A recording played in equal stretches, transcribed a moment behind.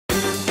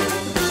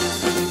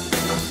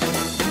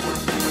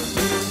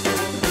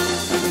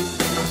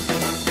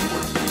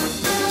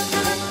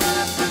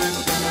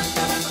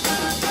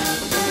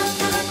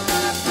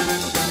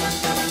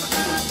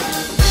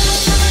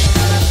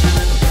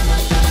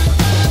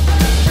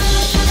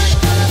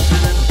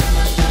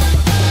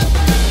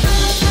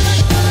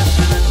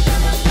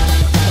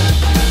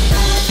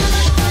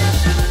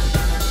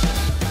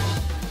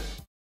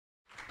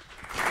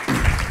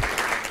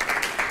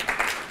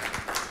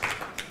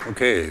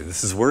Okay,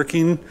 this is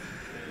working.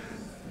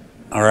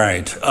 All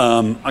right,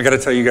 I gotta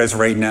tell you guys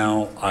right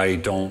now, I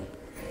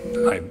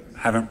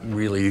haven't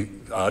really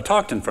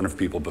talked in front of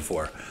people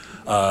before.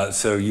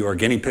 So you are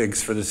guinea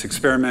pigs for this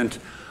experiment.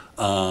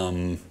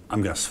 I'm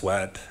gonna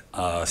sweat,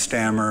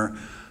 stammer.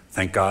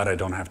 Thank God I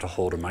don't have to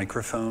hold a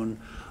microphone,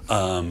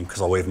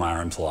 because I'll wave my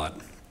arms a lot.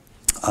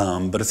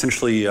 But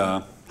essentially,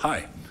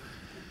 hi.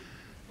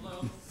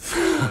 Hello.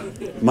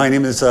 My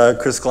name is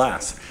Chris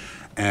Glass.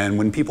 And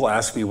when people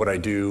ask me what I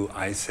do,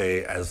 I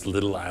say as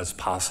little as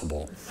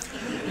possible.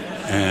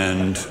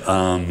 And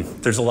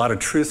there's a lot of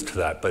truth to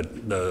that,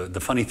 but the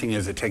funny thing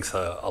is it takes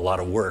a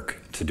lot of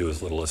work to do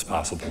as little as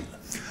possible.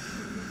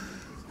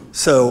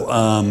 So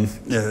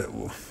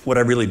what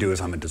I really do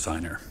is I'm a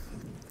designer.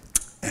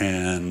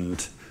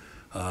 And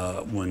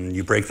when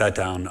you break that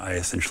down,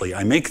 I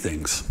make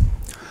things.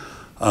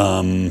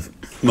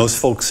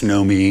 Most folks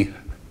know me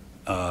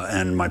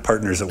and my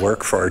partners at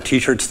work for our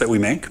t-shirts that we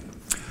make.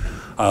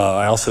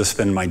 I also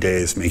spend my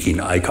days making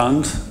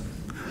icons,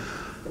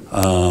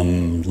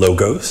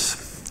 logos,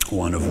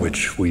 one of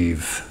which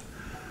we've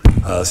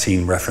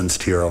seen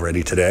referenced here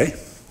already today.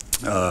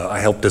 I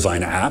help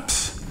design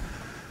apps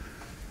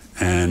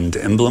and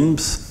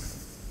emblems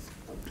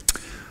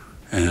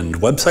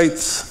and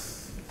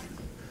websites,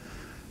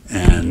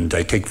 and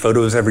I take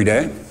photos every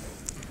day.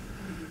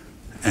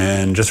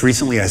 And just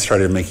recently I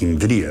started making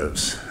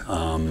videos,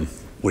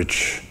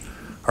 which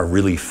are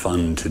really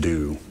fun to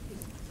do.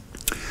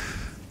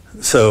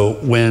 So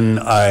when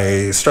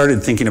I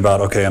started thinking about,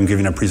 okay, I'm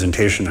giving a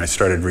presentation, I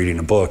started reading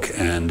a book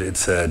and it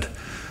said,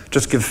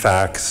 just give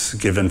facts,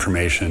 give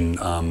information.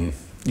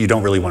 You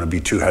don't really want to be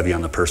too heavy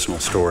on the personal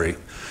story.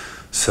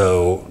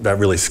 So that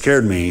really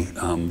scared me.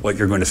 What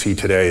you're going to see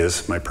today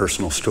is my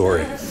personal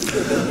story.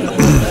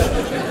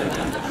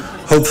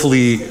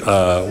 Hopefully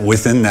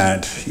within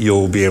that,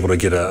 you'll be able to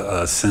get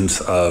a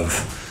sense of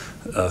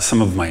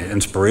some of my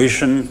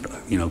inspiration,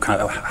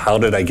 kind of how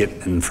did I get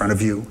in front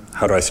of you?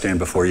 How do I stand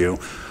before you?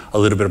 A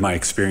little bit of my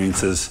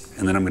experiences,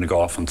 and then I'm going to go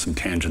off on some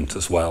tangents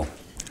as well.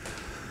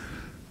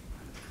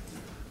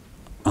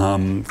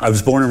 I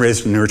was born and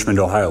raised in Richmond,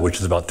 Ohio, which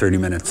is about 30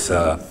 minutes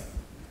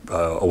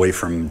away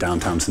from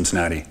downtown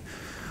Cincinnati.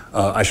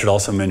 I should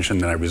also mention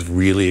that I was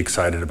really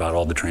excited about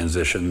all the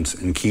transitions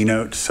in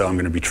Keynote, so I'm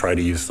going to try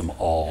to use them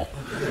all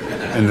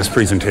in this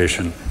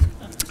presentation.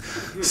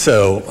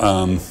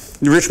 So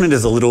Richmond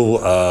is a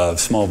little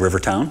small river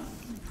town.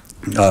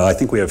 I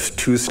think we have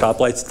 2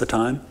 stoplights at the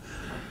time.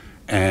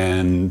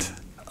 And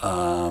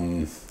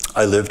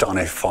I lived on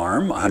a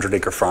farm, a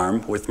 100-acre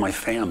farm, with my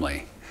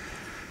family.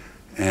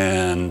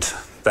 And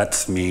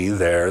that's me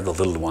there, the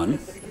little one.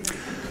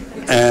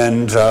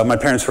 And my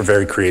parents were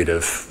very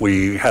creative.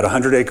 We had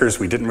 100 acres,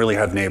 we didn't really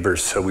have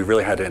neighbors, so we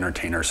really had to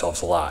entertain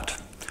ourselves a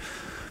lot.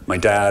 My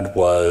dad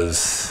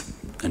was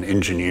an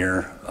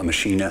engineer, a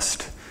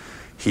machinist.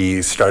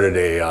 He started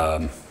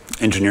a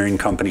engineering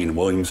company in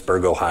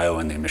Williamsburg, Ohio,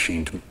 and they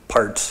machined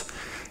parts.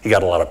 He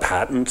got a lot of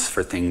patents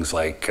for things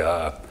like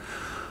a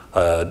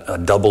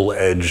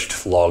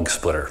double-edged log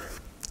splitter,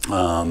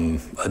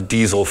 a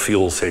diesel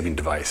fuel-saving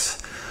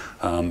device.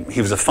 He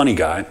was a funny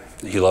guy.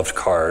 He loved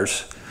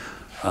cars,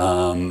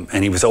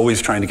 and he was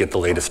always trying to get the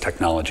latest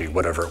technology,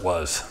 whatever it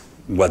was,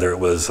 whether it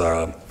was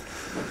a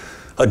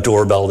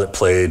doorbell that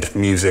played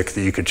music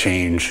that you could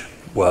change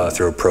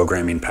through a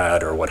programming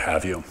pad or what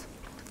have you.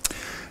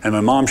 And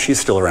my mom, she's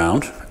still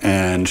around,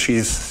 and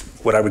she's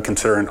what I would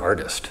consider an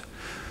artist.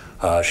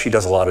 She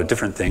does a lot of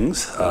different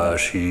things. I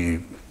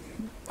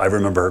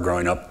remember her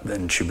growing up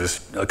and she was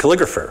a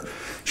calligrapher.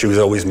 She was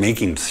always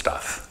making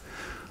stuff.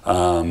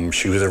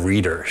 She was a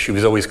reader. She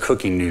was always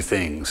cooking new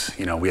things.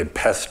 We had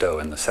pesto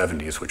in the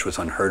 70s, which was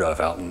unheard of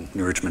out in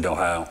New Richmond,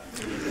 Ohio.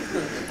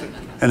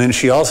 And then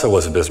she also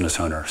was a business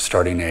owner,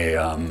 starting a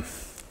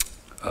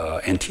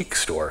antique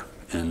store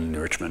in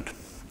New Richmond.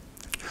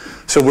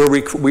 So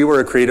we were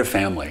a creative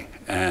family,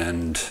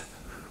 and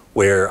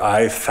where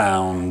I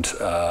found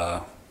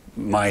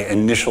my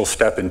initial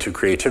step into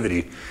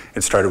creativity,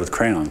 it started with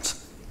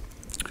crayons.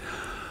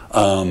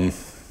 I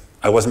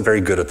wasn't very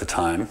good at the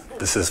time.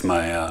 This is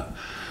my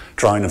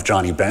drawing of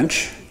Johnny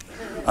Bench.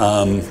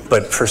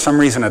 But for some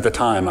reason at the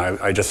time,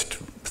 I just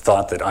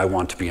thought that I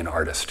want to be an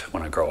artist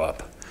when I grow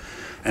up.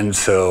 And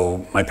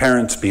so my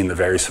parents, being the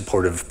very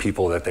supportive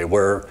people that they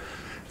were,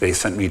 they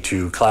sent me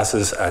to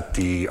classes at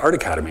the Art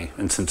Academy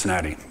in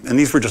Cincinnati. And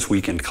these were just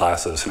weekend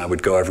classes, and I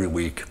would go every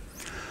week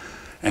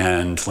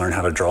and learn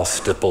how to draw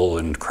stipple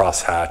and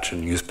crosshatch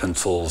and use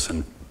pencils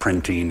and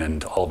printing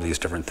and all of these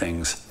different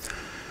things.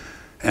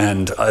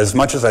 And as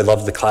much as I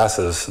loved the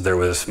classes, there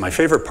was my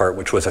favorite part,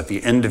 which was at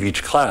the end of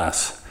each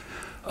class,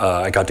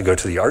 I got to go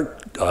to the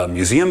art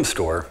museum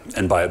store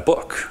and buy a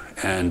book.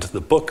 And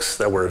the books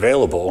that were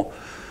available,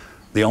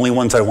 the only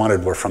ones I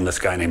wanted were from this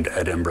guy named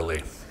Ed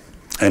Emberley.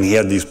 And he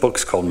had these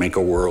books called Make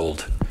a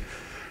World.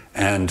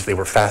 And they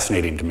were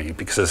fascinating to me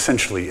because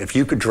essentially, if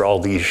you could draw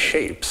these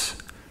shapes,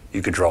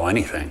 you could draw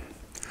anything.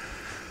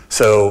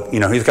 So,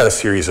 he's got a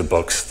series of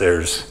books.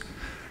 There's,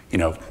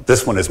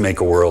 this one is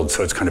Make a World,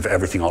 so it's kind of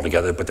everything all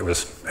together, but there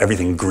was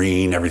everything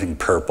green, everything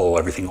purple,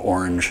 everything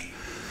orange.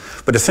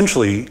 But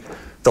essentially,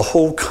 the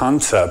whole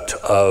concept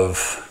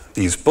of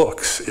these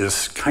books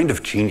is kind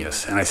of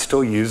genius, and I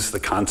still use the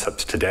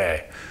concepts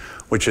today,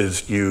 which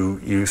is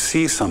you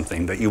see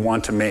something that you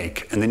want to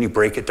make, and then you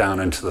break it down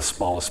into the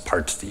smallest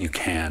parts that you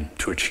can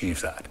to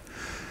achieve that.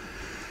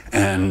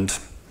 And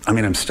I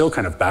mean, I'm still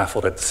kind of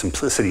baffled at the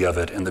simplicity of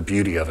it and the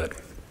beauty of it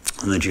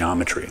and the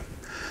geometry.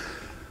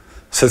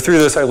 So through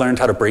this, I learned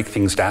how to break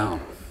things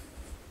down.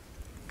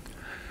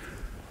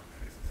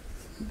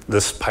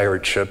 This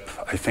pirate ship,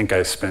 I think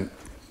I spent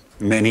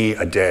many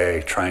a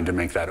day trying to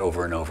make that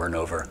over and over and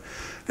over.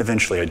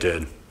 Eventually I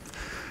did.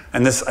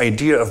 And this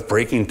idea of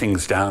breaking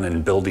things down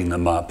and building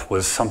them up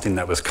was something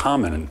that was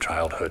common in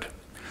childhood.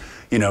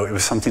 It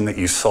was something that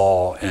you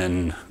saw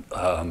in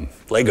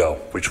Lego,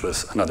 which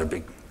was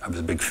I was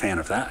a big fan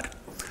of that.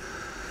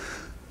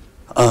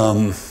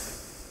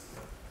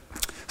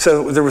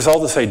 So there was all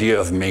this idea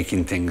of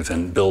making things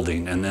and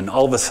building, and then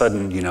all of a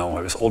sudden,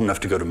 I was old enough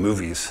to go to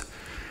movies,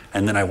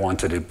 and then I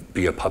wanted to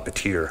be a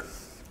puppeteer.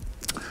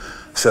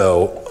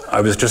 So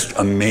I was just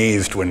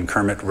amazed when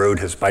Kermit rode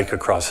his bike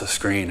across the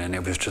screen, and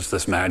it was just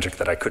this magic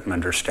that I couldn't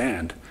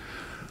understand.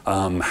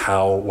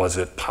 How was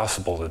it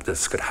possible that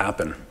this could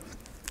happen?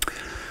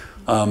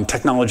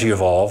 Technology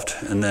evolved,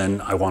 and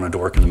then I wanted to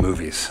work in the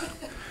movies.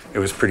 It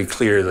was pretty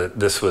clear that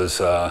this was,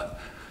 I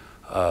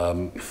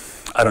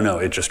don't know,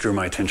 it just drew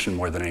my attention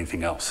more than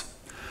anything else.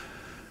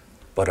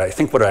 But I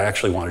think what I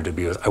actually wanted to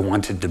be was I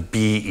wanted to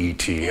be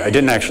E.T. I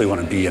didn't actually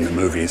want to be in the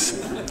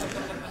movies.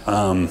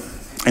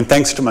 And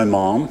thanks to my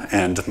mom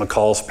and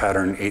McCall's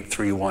pattern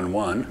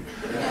 8311,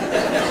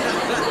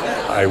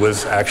 I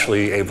was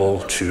actually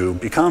able to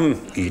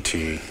become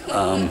E.T.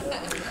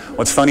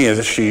 What's funny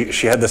is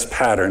she had this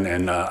pattern,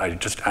 and I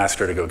just asked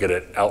her to go get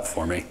it out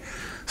for me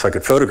so I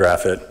could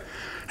photograph it.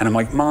 And I'm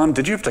like, Mom,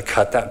 did you have to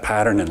cut that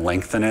pattern and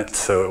lengthen it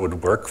so it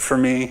would work for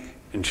me?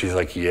 And she's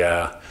like,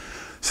 yeah.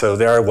 So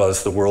there I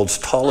was, the world's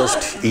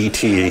tallest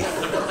E.T.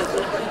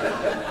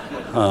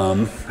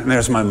 And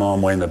there's my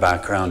mom way in the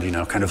background,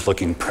 kind of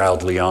looking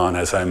proudly on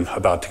as I'm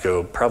about to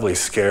go probably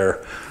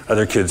scare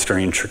other kids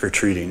during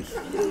trick-or-treating.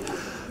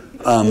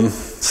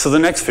 So the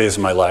next phase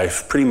of my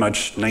life, pretty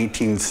much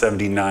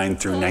 1979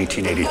 through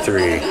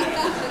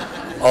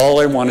 1983, all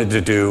I wanted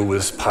to do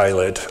was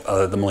pilot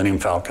the Millennium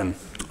Falcon.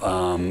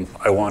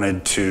 I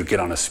wanted to get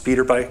on a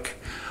speeder bike.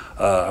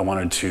 I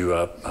wanted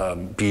to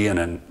be in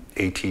an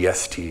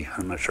ATST.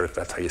 I'm not sure if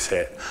that's how you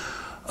say it.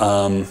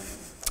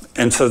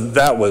 And so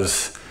that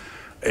was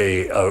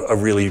a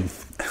really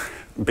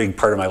big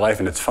part of my life.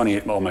 And it's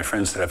funny, all my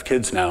friends that have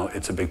kids now,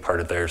 it's a big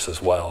part of theirs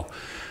as well.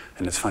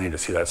 And it's funny to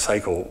see that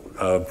cycle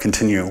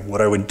continue.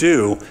 What I would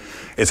do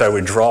is I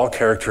would draw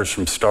characters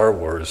from Star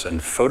Wars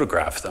and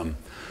photograph them,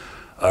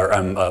 or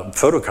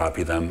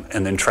photocopy them,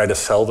 and then try to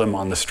sell them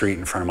on the street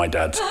in front of my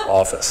dad's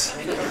office.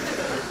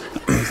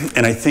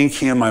 And I think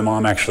he and my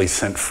mom actually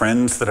sent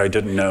friends that I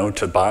didn't know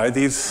to buy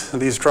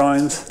these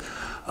drawings.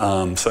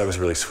 So that was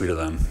really sweet of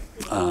them.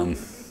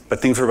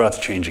 But things were about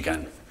to change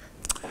again.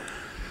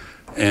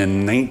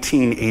 In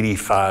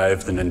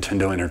 1985, the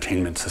Nintendo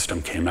Entertainment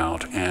System came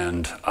out,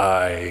 and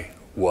I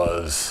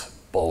was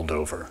bowled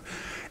over.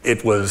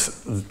 It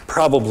was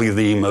probably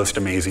the most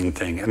amazing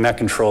thing, and that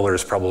controller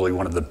is probably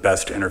one of the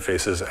best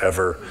interfaces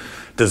ever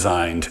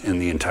designed in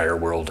the entire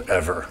world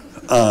ever.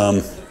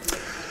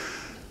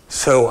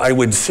 So I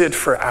would sit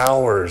for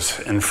hours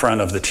in front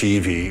of the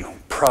TV,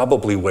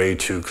 probably way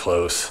too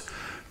close,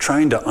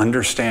 trying to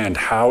understand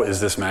how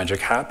is this magic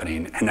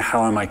happening and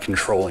how am I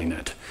controlling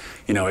it.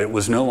 It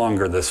was no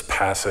longer this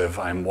passive,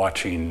 I'm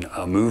watching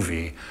a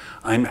movie,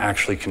 I'm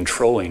actually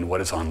controlling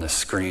what is on this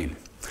screen.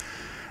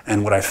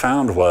 And what I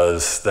found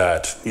was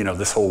that,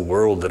 this whole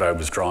world that I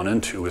was drawn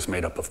into was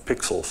made up of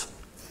pixels.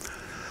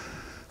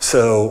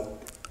 So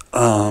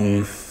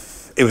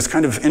it was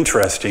kind of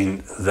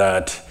interesting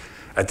that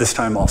at this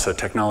time also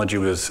technology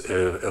was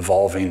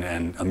evolving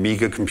and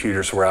Amiga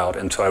computers were out,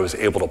 and so I was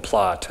able to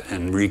plot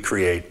and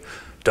recreate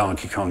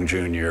Donkey Kong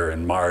Jr.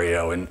 and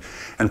Mario and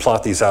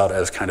plot these out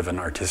as kind of an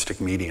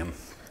artistic medium.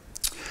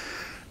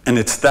 And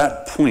it's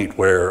that point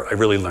where I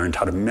really learned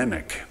how to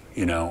mimic,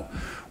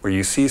 where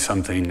you see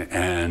something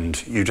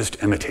and you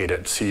just imitate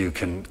it so you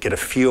can get a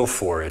feel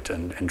for it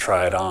and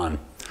try it on.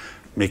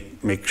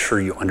 Make sure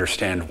you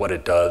understand what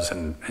it does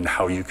and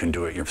how you can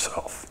do it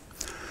yourself.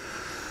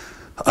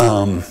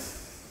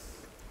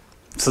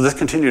 So this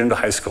continued into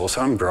high school,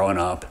 so I'm growing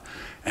up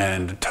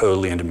and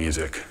totally into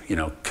music,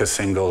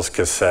 singles,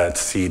 cassettes,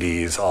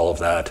 CDs, all of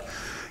that.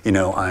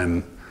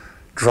 I'm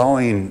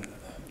drawing,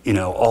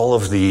 all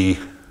of the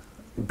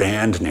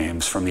band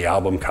names from the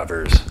album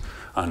covers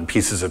on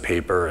pieces of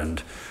paper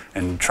and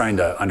trying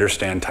to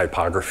understand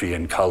typography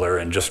and color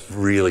and just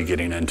really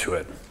getting into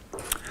it.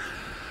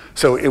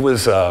 So it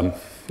was,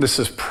 this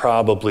is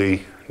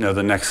probably,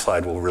 the next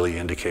slide will really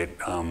indicate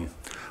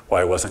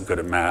why I wasn't good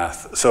at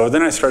math. So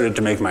then I started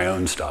to make my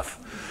own stuff.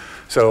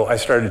 So I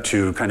started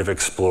to kind of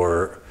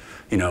explore,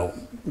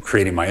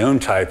 creating my own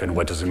type, and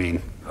what does it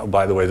mean? Oh,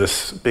 by the way,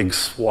 this big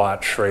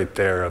swatch right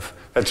there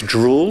that's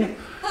drool,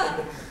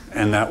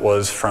 and that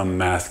was from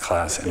math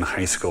class in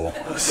high school.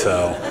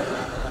 So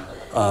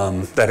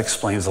that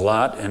explains a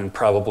lot, and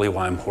probably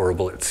why I'm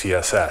horrible at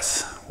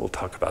CSS. We'll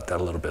talk about that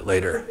a little bit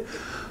later.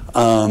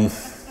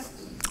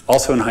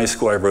 Also in high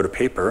school, I wrote a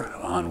paper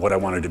on what I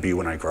wanted to be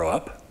when I grow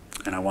up,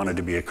 and I wanted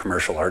to be a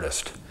commercial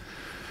artist.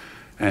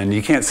 And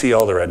you can't see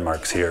all the red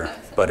marks here,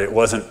 but it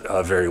wasn't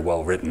a very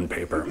well-written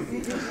paper.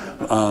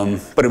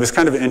 But it was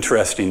kind of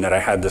interesting that I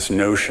had this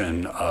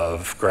notion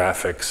of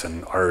graphics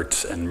and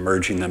arts and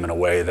merging them in a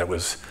way that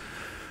was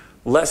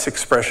less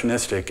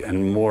expressionistic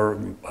and more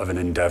of an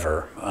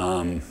endeavor.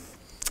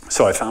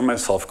 So I found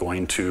myself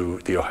going to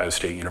The Ohio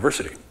State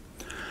University.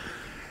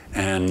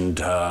 And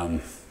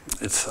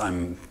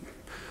I'm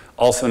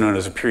also known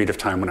as a period of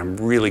time when I'm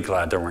really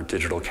glad there weren't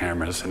digital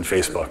cameras and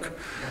Facebook.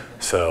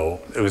 So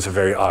it was a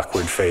very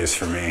awkward phase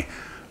for me,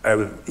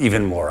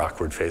 even more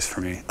awkward phase for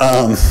me.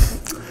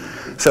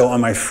 So on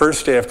my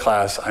first day of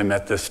class, I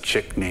met this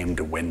chick named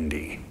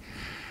Wendy.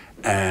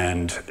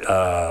 And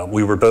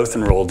we were both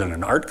enrolled in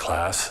an art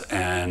class,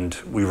 and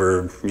we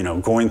were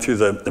going through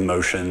the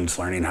motions,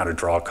 learning how to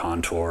draw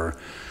contour.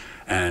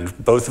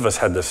 And both of us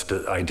had this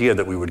idea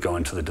that we would go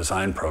into the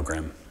design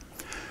program.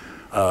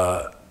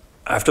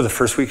 After the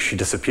first week, she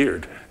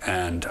disappeared,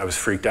 and I was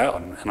freaked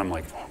out. And I'm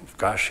like, oh,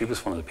 gosh, she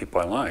was one of the people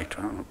I liked.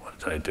 I don't know, what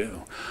did I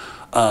do?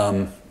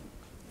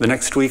 The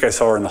next week, I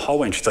saw her in the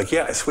hallway, and she's like,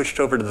 yeah, I switched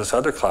over to this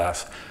other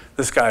class.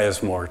 This guy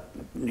is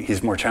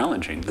he's more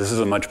challenging. This is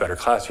a much better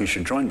class. You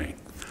should join me.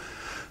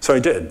 So I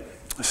did.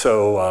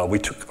 So we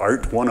took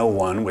Art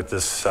 101 with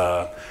this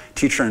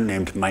teacher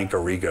named Mike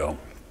Arrigo.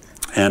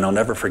 And I'll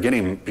never forget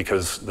him,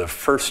 because the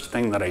first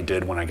thing that I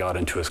did when I got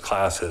into his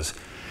class is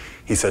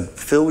he said,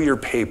 fill your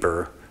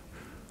paper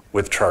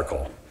with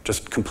charcoal.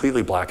 Just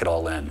completely black it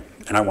all in.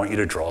 And I want you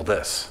to draw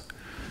this.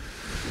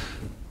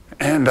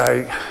 And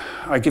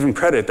I give him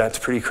credit. That's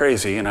pretty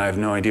crazy. And I have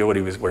no idea where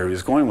he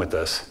was going with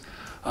this.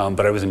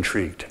 But I was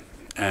intrigued.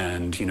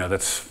 And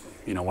that's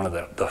one of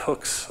the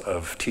hooks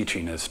of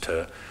teaching is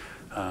to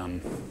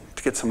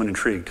get someone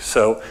intrigued.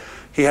 So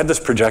he had this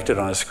projected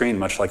on a screen,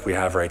 much like we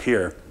have right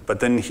here. But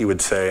then he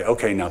would say,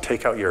 okay, now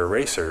take out your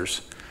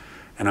erasers,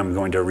 and I'm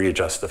going to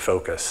readjust the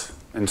focus.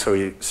 And so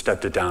he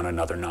stepped it down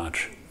another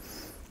notch.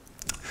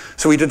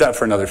 So we did that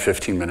for another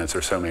 15 minutes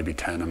or so, maybe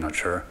 10, I'm not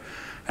sure.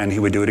 And he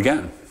would do it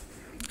again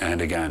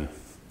and again.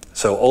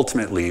 So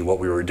ultimately, what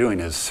we were doing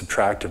is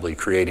subtractively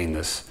creating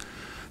this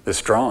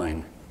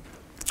drawing.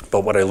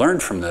 But what I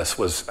learned from this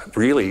was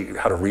really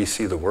how to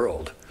re-see the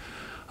world,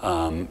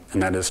 and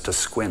that is to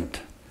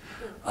squint.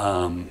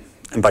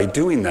 And by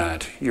doing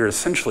that, you're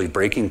essentially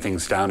breaking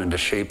things down into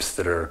shapes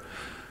that are,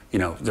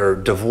 they're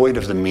devoid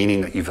of the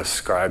meaning that you've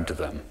ascribed to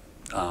them.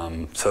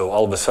 So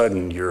all of a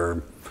sudden,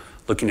 you're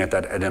looking at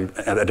that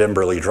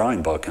Edinburgh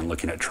drawing book and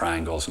looking at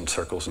triangles and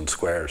circles and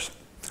squares.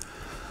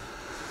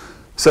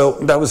 So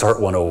that was Art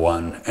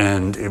 101,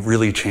 and it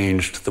really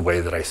changed the way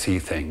that I see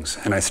things.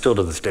 And I still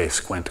to this day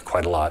squint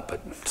quite a lot,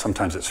 but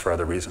sometimes it's for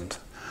other reasons.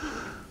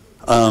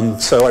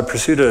 So I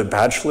pursued a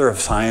Bachelor of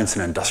Science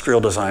in Industrial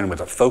Design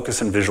with a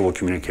focus in visual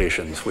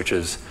communications, which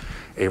is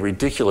a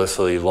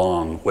ridiculously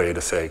long way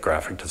to say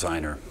graphic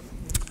designer.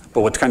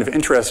 But what's kind of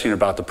interesting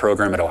about the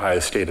program at Ohio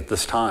State at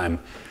this time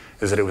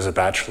is that it was a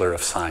Bachelor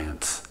of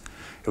Science.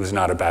 It was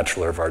not a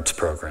Bachelor of Arts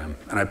program.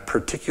 And I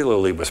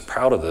particularly was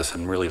proud of this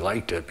and really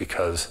liked it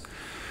because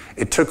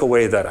it took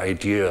away that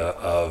idea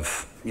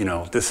of,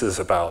 this is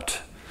about,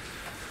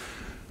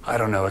 I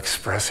don't know,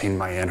 expressing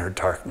my inner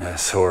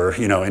darkness or,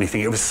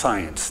 anything. It was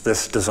science.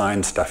 This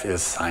design stuff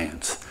is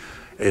science.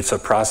 It's a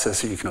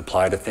process that you can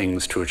apply to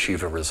things to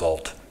achieve a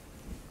result.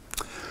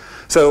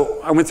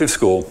 So I went through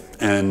school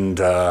and,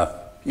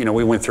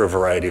 we went through a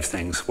variety of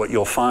things. What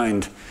you'll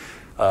find,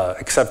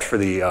 except for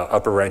the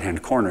upper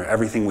right-hand corner,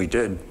 everything we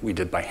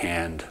did by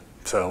hand.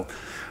 So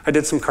I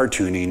did some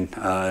cartooning.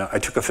 I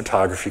took a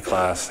photography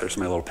class. There's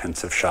my little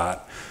pensive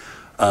shot.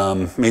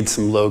 Made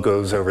some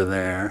logos over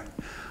there.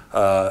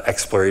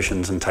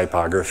 Explorations in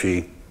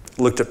typography.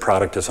 Looked at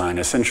product design.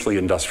 Essentially,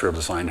 industrial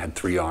design had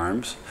 3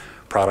 arms: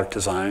 product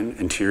design,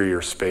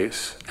 interior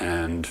space,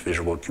 and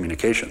visual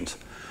communications.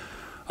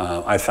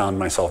 I found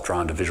myself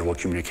drawn to visual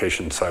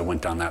communications, so I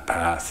went down that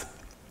path.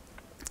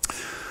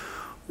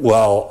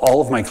 While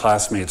all of my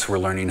classmates were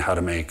learning how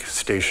to make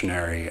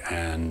stationery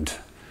and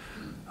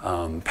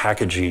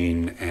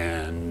packaging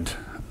and,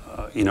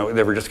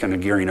 they were just kind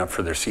of gearing up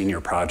for their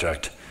senior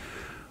project,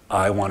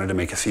 I wanted to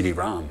make a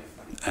CD-ROM.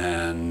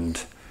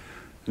 And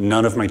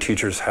none of my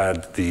teachers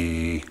had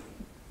the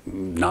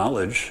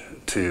knowledge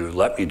to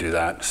let me do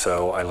that,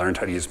 so I learned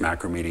how to use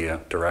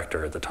Macromedia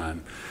Director at the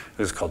time.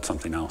 It was called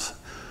something else.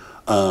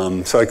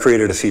 So I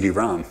created a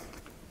CD-ROM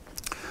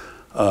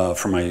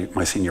for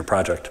my senior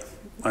project.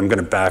 I'm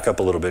going to back up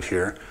a little bit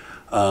here.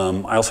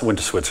 I also went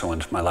to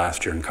Switzerland my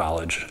last year in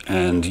college,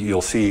 and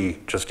you'll see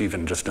just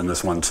in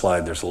this one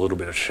slide, there's a little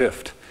bit of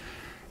shift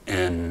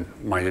in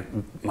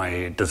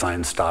my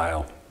design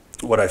style.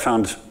 What I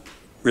found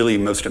really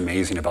most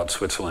amazing about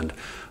Switzerland,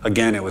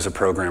 again, it was a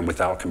program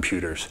without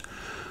computers,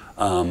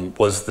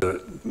 was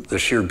the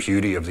sheer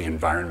beauty of the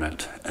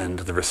environment and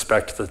the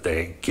respect that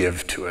they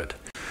give to it.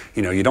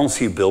 You know, you don't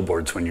see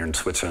billboards when you're in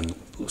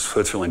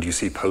Switzerland. You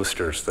see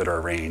posters that are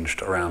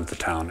arranged around the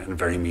town in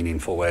very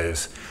meaningful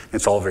ways.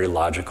 It's all very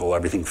logical.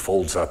 Everything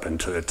folds up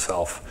into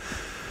itself.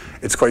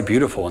 It's quite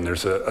beautiful, and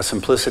there's a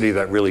simplicity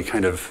that really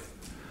kind of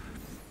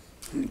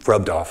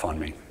rubbed off on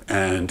me.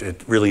 And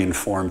it really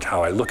informed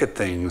how I look at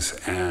things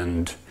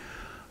and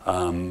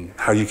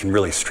how you can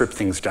really strip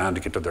things down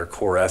to get to their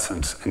core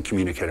essence and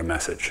communicate a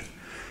message.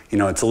 You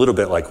know, it's a little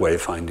bit like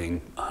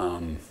wayfinding,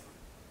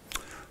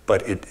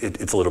 but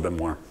it's a little bit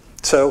more.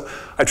 So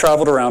I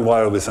traveled around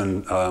while I was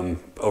in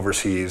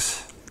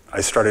overseas.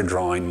 I started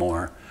drawing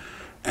more,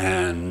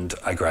 and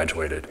I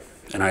graduated.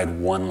 And I had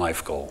one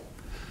life goal,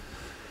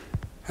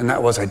 and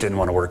that was I didn't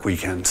want to work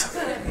weekends.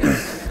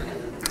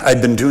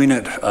 I'd been doing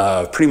it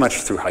pretty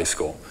much through high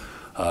school.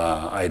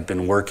 I'd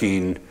been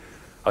working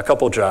a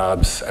couple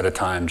jobs at a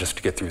time just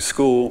to get through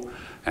school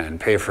and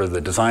pay for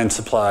the design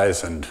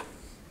supplies and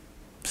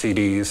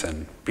CDs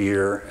and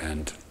beer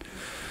and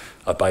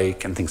a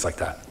bike and things like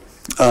that.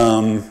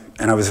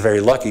 And I was very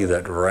lucky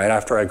that right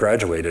after I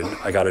graduated,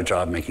 I got a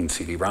job making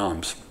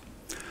CD-ROMs.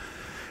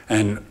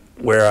 And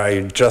where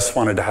I just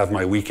wanted to have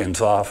my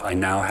weekends off, I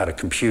now had a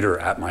computer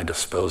at my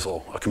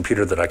disposal, a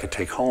computer that I could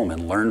take home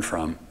and learn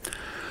from.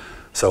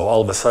 So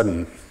all of a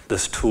sudden,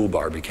 this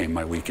toolbar became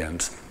my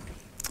weekends,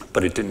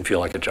 but it didn't feel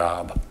like a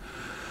job.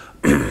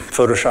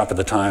 Photoshop at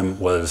the time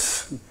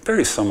was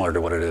very similar to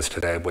what it is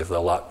today with a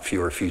lot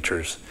fewer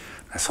features.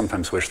 I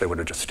sometimes wish they would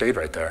have just stayed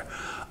right there.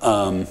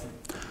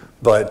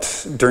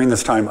 But during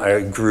this time,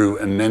 I grew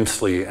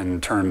immensely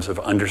in terms of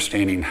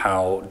understanding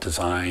how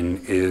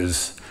design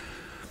is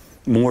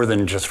more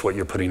than just what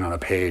you're putting on a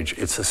page.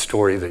 It's a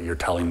story that you're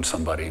telling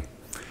somebody.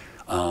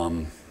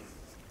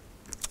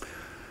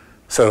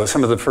 So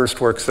some of the first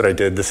works that I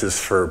did, this is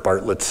for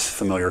Bartlett's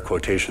Familiar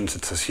Quotations.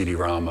 It's a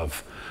CD-ROM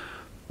of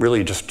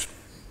really just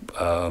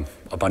a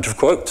bunch of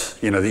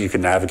quotes, you know, that you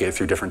can navigate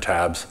through different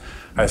tabs.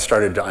 I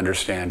started to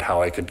understand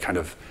how I could kind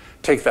of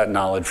take that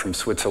knowledge from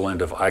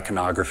Switzerland of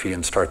iconography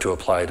and start to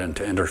apply it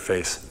into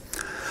interface.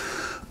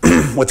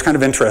 What's kind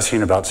of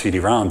interesting about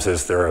CD-ROMs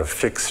is they're a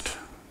fixed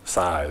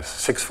size,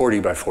 640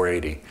 by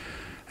 480.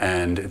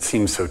 And it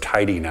seems so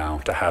tidy now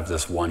to have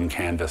this one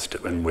canvas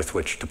with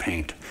which to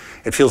paint.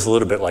 It feels a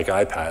little bit like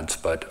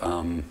iPads, but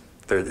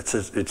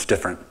it's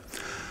different.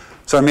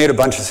 So I made a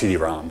bunch of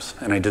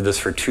CD-ROMs, and I did this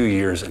for 2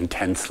 years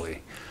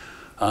intensely,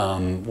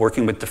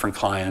 working with different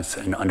clients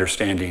and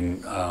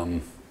understanding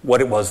what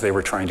it was they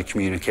were trying to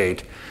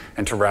communicate,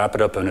 and to wrap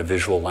it up in a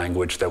visual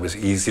language that was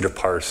easy to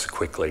parse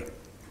quickly.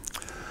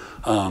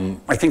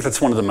 I think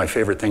that's one of my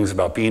favorite things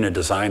about being a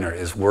designer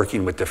is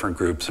working with different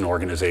groups and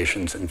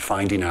organizations and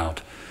finding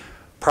out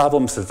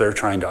problems that they're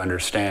trying to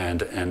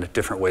understand and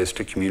different ways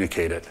to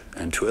communicate it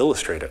and to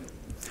illustrate it.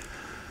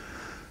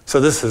 So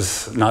this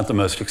is not the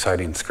most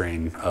exciting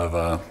screen of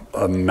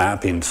a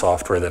mapping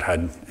software that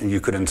had, you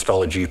could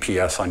install a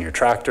GPS on your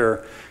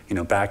tractor. You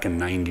know, back in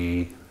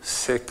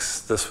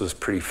 '96, this was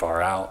pretty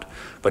far out,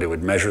 but it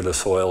would measure the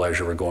soil as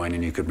you were going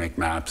and you could make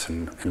maps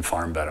and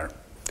farm better.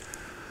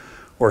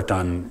 Worked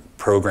on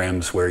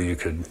programs where you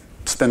could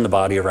spin the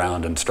body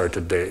around and start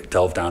to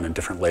delve down in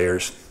different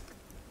layers.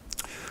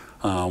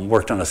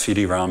 Worked on a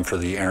CD-ROM for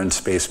the Air and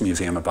Space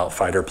Museum about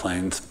fighter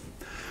planes.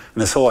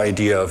 And this whole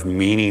idea of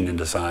meaning in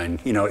design,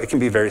 you know, it can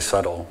be very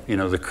subtle. You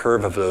know, the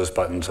curve of those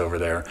buttons over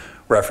there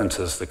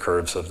references the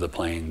curves of the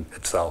plane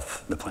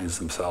itself, the planes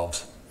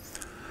themselves.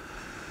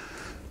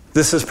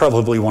 This is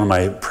probably one of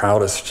my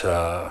proudest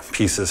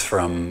pieces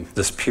from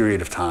this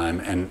period of time,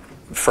 and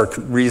for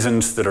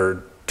reasons that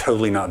are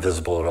totally not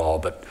visible at all,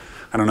 but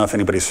I don't know if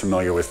anybody's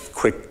familiar with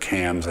quick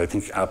cams. I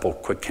think Apple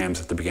quick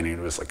cams at the beginning, it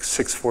was like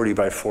 640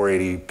 by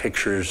 480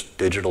 pictures,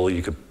 digital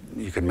you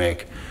could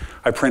make.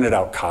 I printed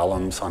out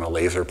columns on a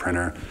laser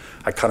printer.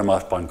 I cut them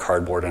up on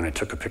cardboard and I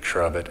took a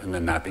picture of it, and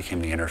then that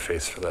became the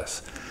interface for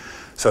this.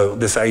 So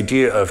this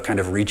idea of kind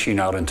of reaching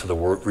out into the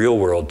real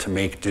world to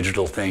make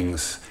digital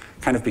things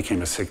kind of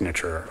became a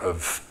signature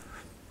of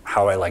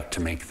how I like to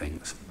make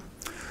things.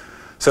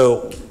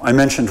 So I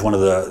mentioned one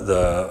of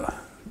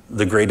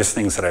the greatest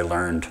things that I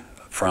learned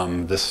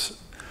from this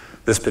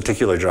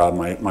particular job.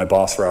 My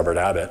boss, Robert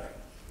Abbott,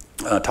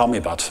 taught me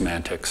about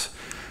semantics.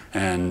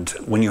 And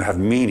when you have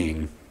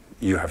meaning,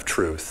 you have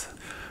truth.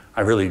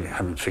 I really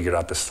haven't figured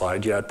out this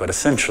slide yet, but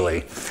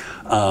essentially,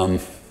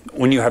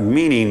 when you have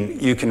meaning,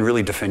 you can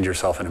really defend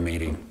yourself in a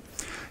meeting.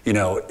 You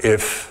know,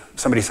 if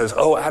somebody says,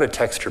 oh, add a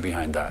texture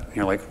behind that, and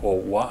you're like, well,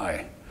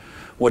 why?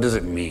 What does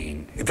it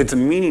mean? If it's a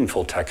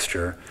meaningful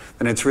texture,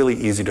 then it's really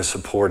easy to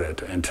support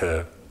it and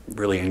to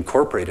really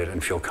incorporate it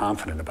and feel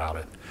confident about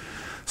it.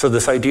 So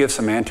this idea of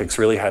semantics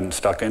really hadn't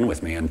stuck in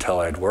with me until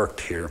I'd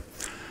worked here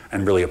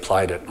and really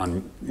applied it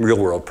on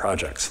real-world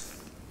projects.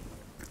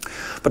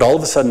 But all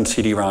of a sudden,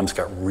 CD-ROMs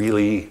got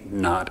really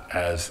not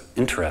as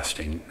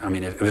interesting. I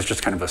mean, it was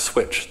just kind of a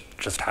switch,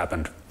 just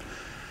happened.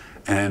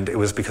 And it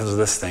was because of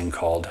this thing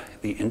called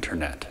the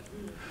internet.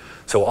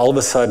 So all of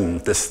a sudden,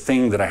 this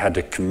thing that I had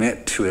to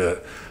commit to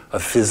a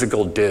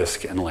physical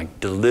disk and like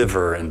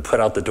deliver and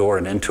put out the door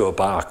and into a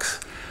box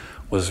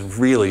was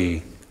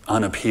really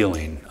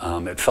unappealing.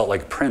 It felt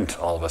like print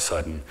all of a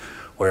sudden,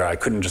 where I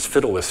couldn't just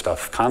fiddle with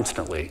stuff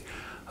constantly.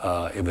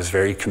 It was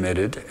very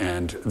committed,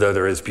 and though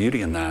there is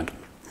beauty in that,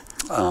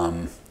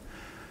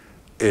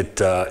 it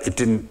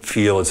didn't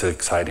feel as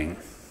exciting.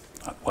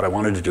 What I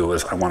wanted to do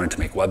was I wanted to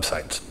make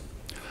websites.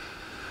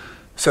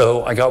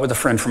 So I got with a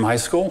friend from high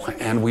school,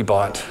 and we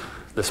bought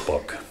this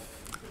book,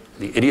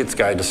 The Idiot's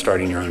Guide to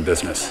Starting Your Own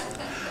Business.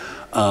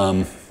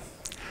 And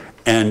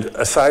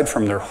aside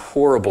from their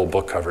horrible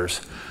book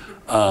covers,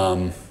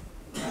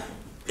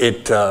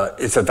 it's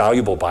a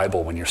valuable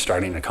Bible when you're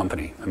starting a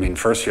company. I mean,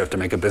 first you have to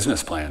make a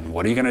business plan.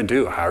 What are you going to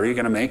do? How are you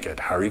going to make it?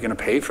 How are you going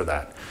to pay for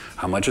that?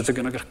 How much is it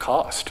going to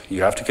cost?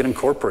 You have to get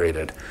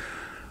incorporated.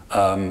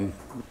 You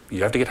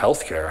have to get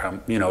health care.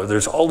 You know,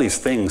 there's all these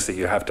things that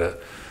you have to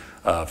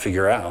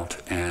figure out,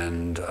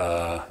 and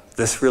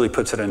this really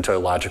puts it into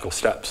logical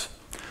steps.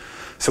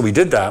 So we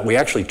did that. We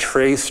actually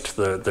traced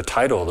the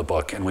title of the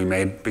book, and we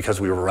made, because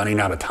we were running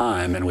out of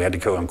time and we had to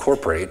go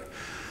incorporate,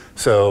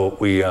 so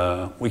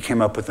we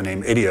came up with the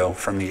name IDEO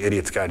from the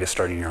Idiot's Guide to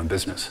Starting Your Own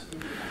Business.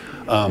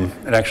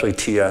 It actually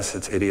TS,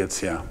 it's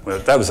idiots, yeah,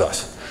 that was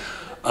us.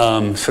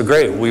 So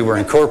great, we were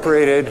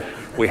incorporated,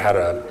 we had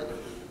a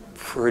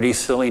pretty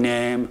silly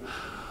name,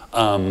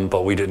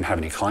 but we didn't have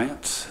any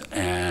clients,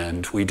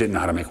 and we didn't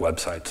know how to make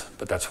websites,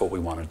 but that's what we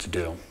wanted to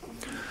do.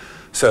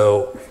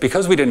 So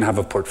because we didn't have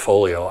a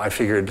portfolio, I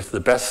figured the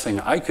best thing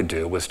I could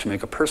do was to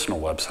make a personal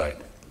website.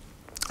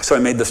 So I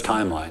made this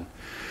timeline.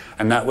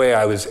 And that way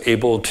I was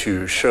able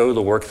to show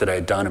the work that I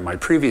had done in my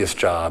previous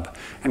job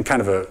in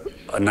kind of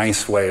a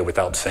nice way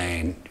without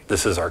saying,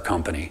 this is our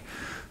company.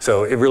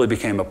 So it really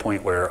became a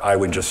point where I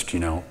would just, you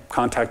know,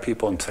 contact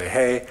people and say,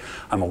 hey,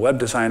 I'm a web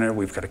designer,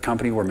 we've got a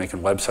company, we're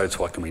making websites,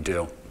 what can we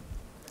do?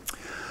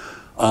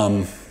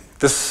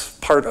 This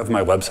part of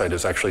my website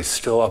is actually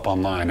still up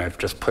online. I've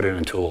just put it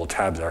into a little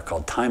tab there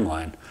called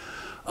Timeline.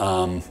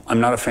 I'm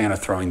not a fan of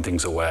throwing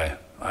things away.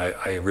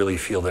 I really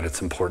feel that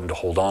it's important to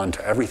hold on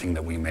to everything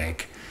that we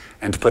make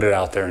and to put it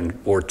out there in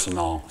warts and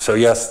all. So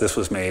yes, this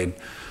was made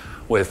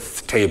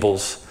with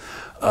tables.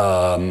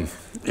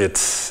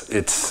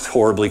 It's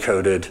horribly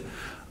coded.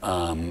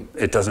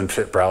 It doesn't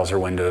fit browser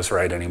windows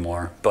right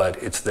anymore,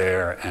 but it's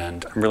there,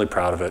 and I'm really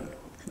proud of it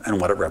and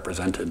what it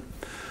represented.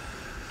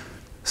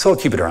 So I'll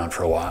keep it around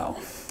for a while.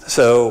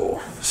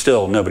 So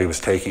still, nobody was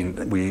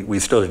taking, we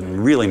still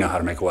didn't really know how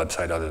to make a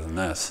website other than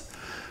this.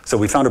 So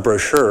we found a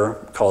brochure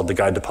called The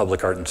Guide to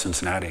Public Art in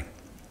Cincinnati.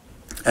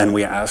 And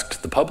we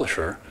asked the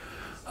publisher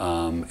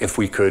if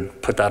we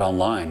could put that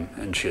online,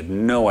 and she had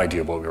no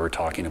idea what we were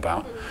talking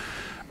about.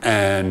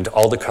 And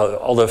all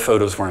the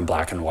photos were in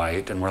black and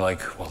white, and we're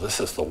like, well, this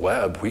is the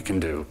web, we can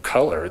do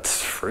color, it's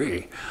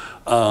free.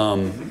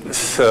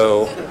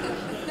 So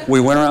we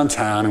went around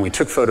town and we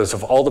took photos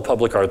of all the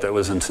public art that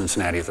was in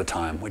Cincinnati at the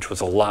time, which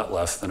was a lot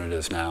less than it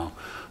is now,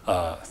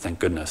 thank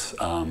goodness.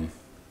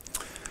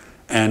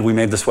 And we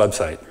made this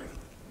website.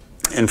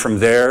 And from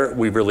there,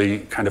 we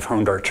really kind of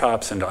honed our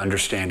chops into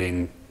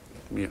understanding,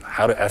 you know,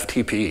 how to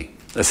FTP,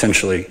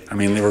 essentially. I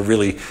mean, they were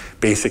really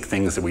basic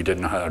things that we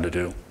didn't know how to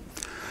do.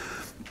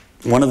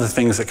 One of the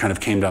things that kind of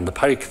came down the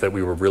pike that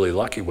we were really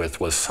lucky with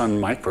was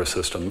Sun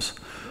Microsystems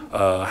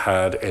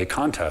had a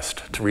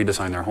contest to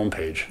redesign their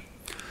homepage.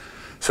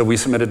 So we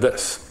submitted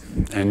this.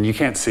 And you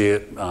can't see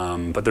it,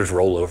 but there's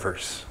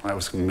rollovers. That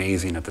was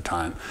amazing at the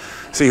time.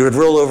 So you would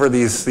roll over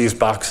these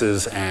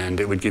boxes,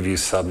 and it would give you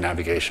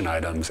sub-navigation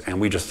items. And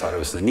we just thought it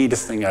was the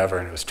neatest thing ever,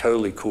 and it was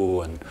totally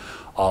cool and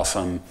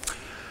awesome.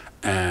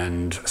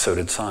 And so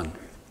did Sun.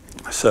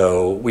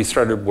 So we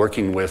started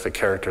working with a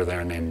character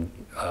there named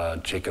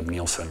Jacob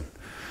Nielsen.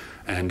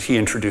 And he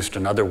introduced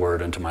another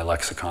word into my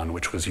lexicon,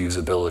 which was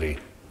usability.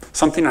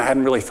 Something I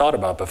hadn't really thought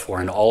about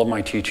before. In all of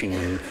my teaching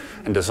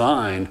and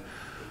design,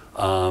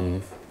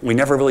 we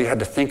never really had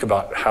to think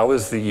about how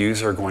is the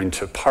user going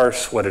to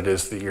parse what it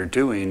is that you're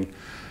doing,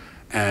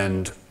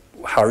 and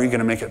how are you going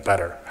to make it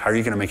better? How are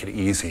you going to make it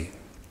easy?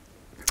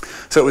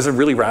 So it was a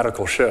really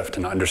radical shift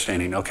in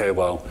understanding, okay,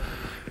 well,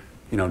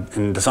 you know,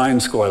 in design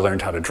school I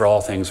learned how to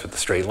draw things with a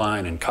straight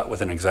line and cut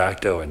with an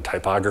X-Acto and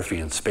typography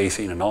and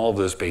spacing and all of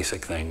those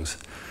basic things.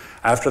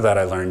 After that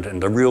I learned in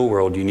the real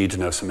world you need to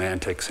know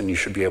semantics, and you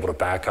should be able to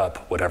back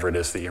up whatever it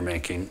is that you're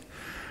making.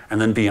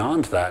 And then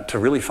beyond that, to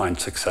really find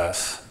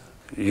success,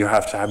 you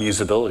have to have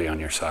usability on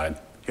your side.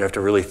 You have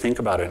to really think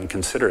about it and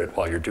consider it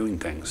while you're doing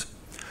things.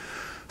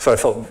 So I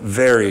felt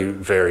very,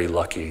 very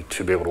lucky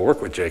to be able to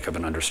work with Jacob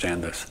and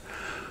understand this.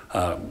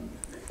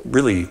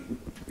 Really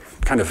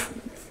kind of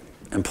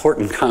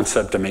important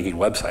concept of making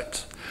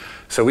websites.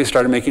 So we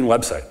started making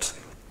websites,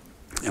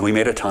 and we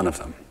made a ton of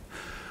them.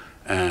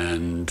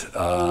 And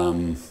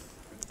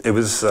it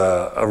was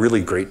a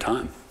really great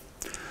time.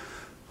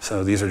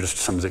 So these are just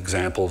some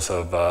examples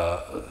of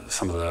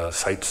some of the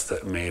sites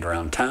that made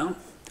around town.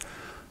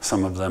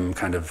 Some of them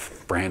kind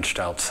of branched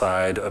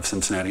outside of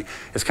Cincinnati.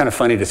 It's kind of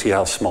funny to see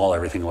how small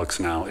everything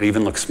looks now. It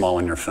even looks small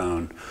on your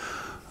phone.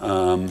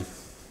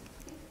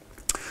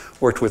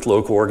 worked with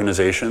local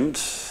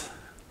organizations,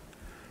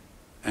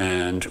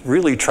 and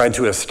really tried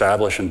to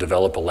establish and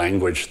develop a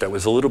language that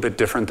was a little bit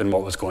different than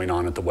what was going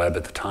on at the web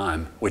at the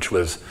time, which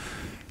was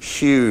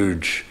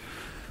huge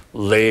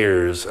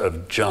layers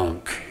of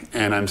junk.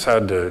 And I'm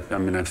sad to, I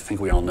mean, I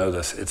think we all know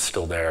this, it's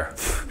still there.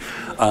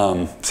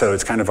 So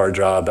it's kind of our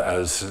job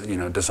as,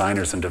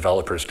 designers and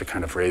developers to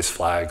kind of raise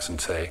flags and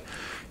say,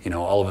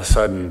 all of a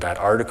sudden that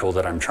article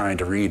that I'm trying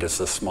to read is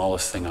the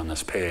smallest thing on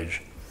this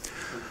page.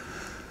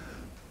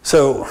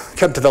 So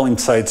kept developing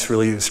sites,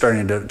 really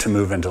starting to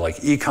move into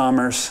like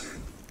e-commerce.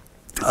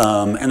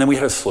 And then we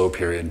had a slow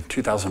period.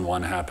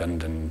 2001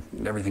 happened and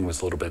everything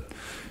was a little bit,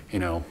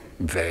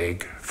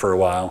 vague for a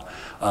while.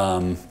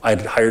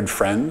 I'd hired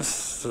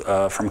friends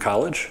from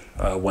college,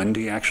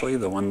 Wendy actually,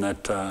 the one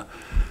that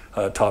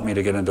taught me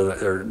to get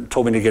into, or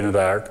told me to get into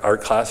the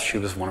art class. She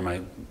was one of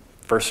my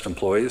first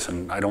employees,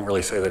 and I don't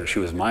really say that she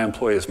was my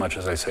employee as much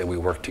as I say we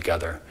worked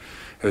together.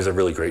 It was a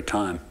really great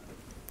time.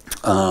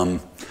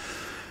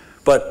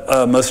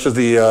 But most of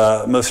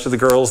the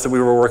girls that we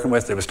were working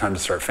with, it was time to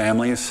start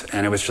families,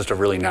 and it was just a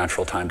really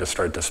natural time to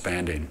start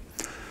disbanding.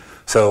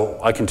 So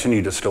I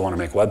continued to still want to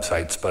make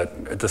websites, but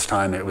at this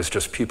time it was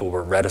just people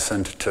were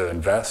reticent to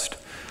invest,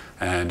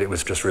 and it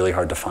was just really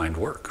hard to find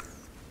work.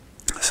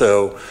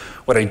 So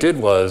what I did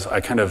was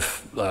I kind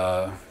of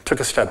took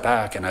a step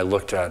back and I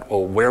looked at,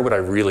 well, where would I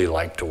really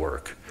like to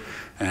work?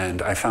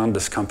 And I found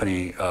this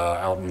company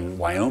out in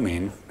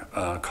Wyoming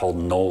called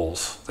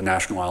NOLS, the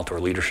National Outdoor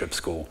Leadership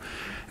School.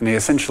 And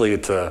essentially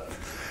it's a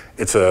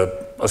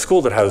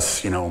school that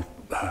has,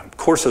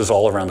 courses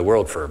all around the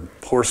world for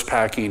horse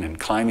packing and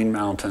climbing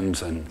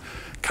mountains and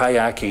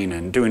kayaking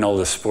and doing all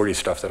this sporty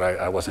stuff that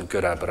I wasn't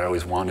good at, but I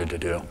always wanted to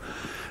do.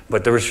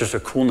 But there was just a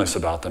coolness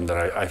about them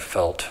that I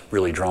felt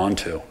really drawn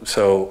to.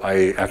 So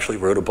I actually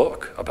wrote a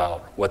book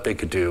about what they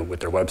could do with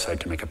their website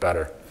to make it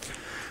better.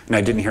 And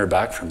I didn't hear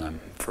back from them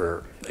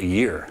for a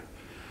year.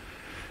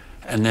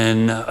 And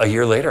then a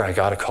year later, I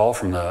got a call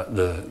from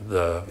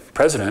the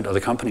president of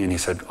the company, and he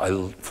said, I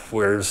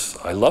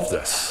love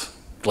this.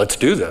 Let's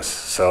do this.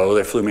 So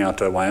they flew me out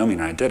to Wyoming,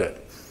 and I did it.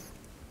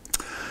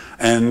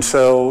 And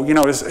so,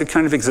 it was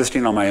kind of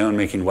existing on my own,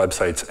 making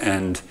websites,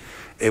 and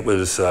it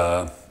was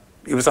a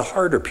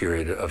harder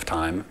period of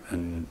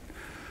time,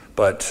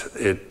 but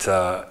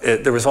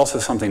there was also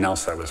something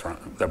else that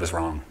was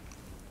wrong.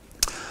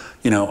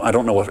 I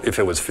don't know if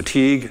it was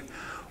fatigue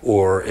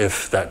or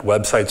if that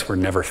websites were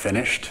never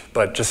finished,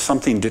 but just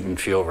something didn't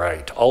feel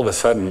right. All of a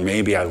sudden,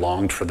 maybe I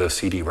longed for those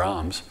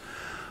CD-ROMs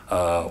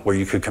where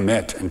you could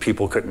commit and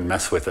people couldn't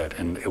mess with it,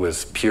 and it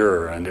was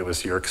pure and it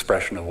was your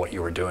expression of what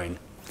you were doing.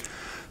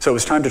 So it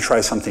was time to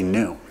try something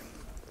new.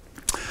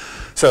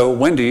 So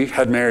Wendy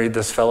had married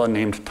this fella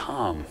named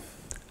Tom.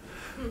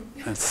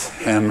 That's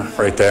him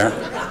right there.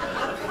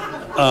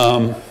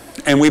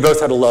 And we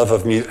both had a love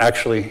of music.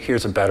 Actually,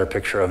 here's a better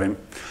picture of him.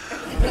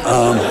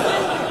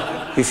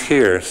 He's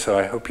here, so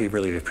I hope he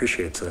really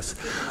appreciates this.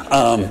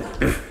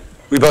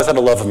 We both had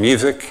a love of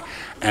music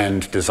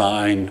and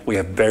design. We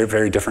have very,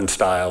 very different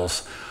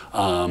styles.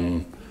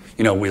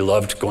 We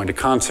loved going to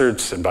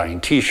concerts and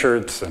buying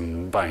T-shirts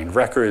and buying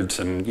records,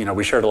 and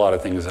we shared a lot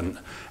of things in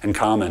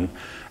common.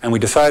 And we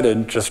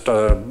decided, just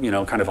kind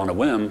of on a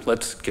whim,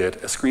 let's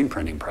get a screen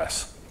printing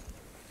press.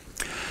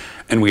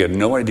 And we had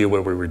no idea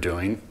what we were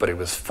doing, but it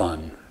was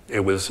fun.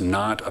 It was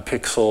not a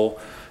pixel.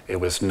 It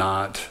was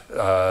not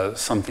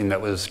something that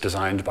was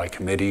designed by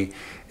committee.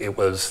 It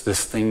was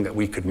this thing that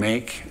we could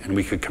make and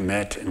we could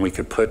commit and we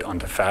could put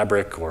onto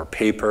fabric or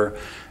paper,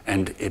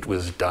 and it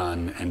was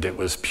done and it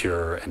was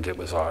pure and it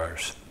was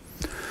ours.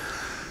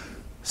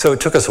 So it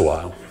took us a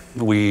while.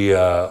 We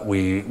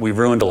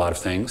ruined a lot of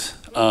things.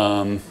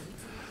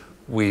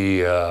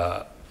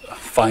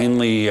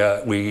 Finally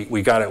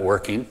we got it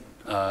working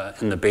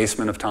in the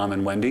basement of Tom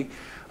and Wendy.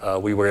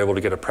 We were able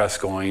to get a press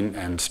going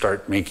and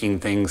start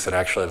making things that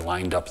actually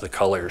lined up the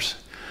colors.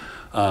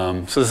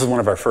 So this is one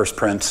of our first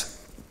prints.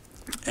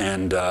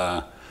 And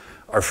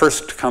our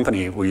first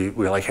company, we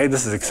were like, hey,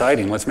 this is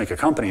exciting. Let's make a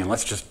company and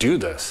let's just do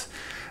this.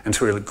 And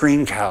so we were like,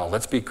 Green Cow,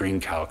 let's be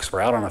Green Cow, because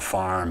we're out on a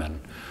farm and,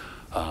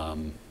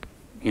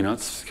 it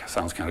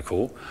sounds kind of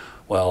cool.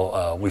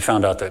 Well, we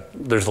found out that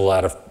there's a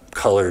lot of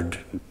colored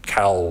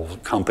cow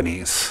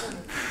companies.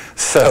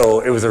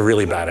 So it was a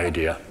really bad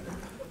idea.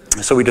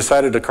 So we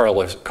decided to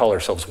call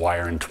ourselves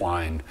Wire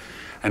Twine.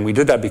 And we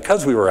did that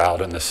because we were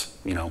out in this,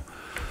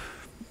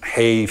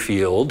 hay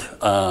field.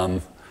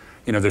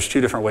 There's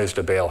two different ways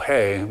to bale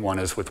hay. One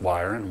is with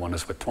wire and one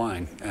is with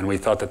twine. And we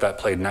thought that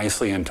played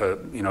nicely into,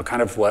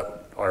 kind of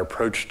what our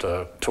approach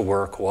to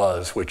work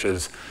was, which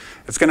is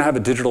it's going to have a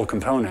digital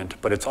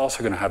component, but it's also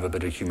going to have a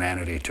bit of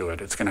humanity to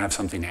it. It's going to have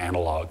something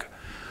analog.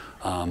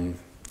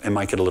 It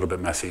might get a little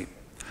bit messy.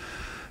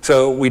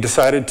 So we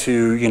decided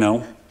to,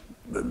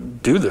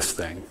 do this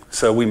thing.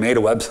 So we made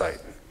a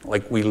website.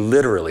 Like, we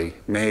literally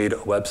made a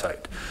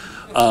website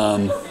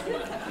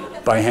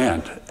by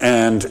hand.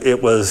 And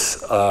it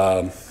was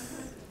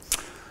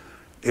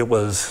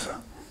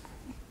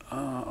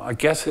I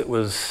guess it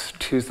was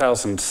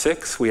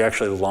 2006, we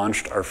actually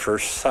launched our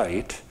first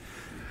site.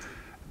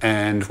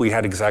 and we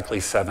had exactly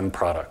 7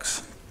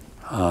 products.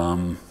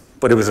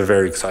 But it was a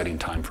very exciting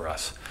time for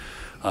us.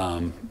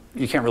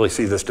 You can't really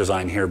see this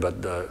design here,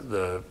 but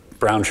the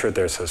brown shirt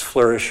there says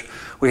Flourish.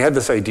 We had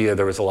this idea,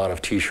 there was a lot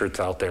of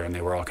t-shirts out there and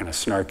they were all kind of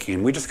snarky,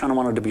 and we just kind of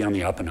wanted to be on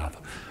the up and up.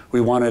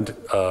 We wanted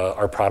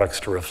our products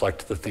to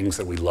reflect the things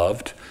that we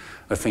loved,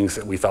 the things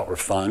that we thought were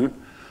fun,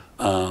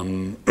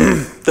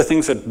 the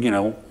things that, you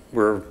know,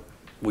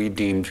 we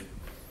deemed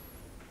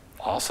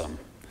awesome.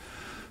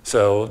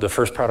 So the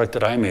first product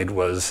that I made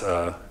was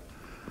a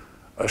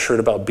shirt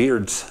about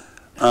beards.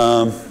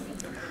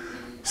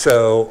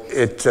 So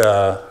it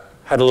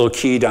had a little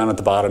key down at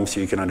the bottom so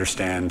you can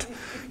understand,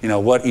 you know,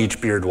 what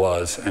each beard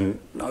was. And,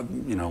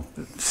 you know,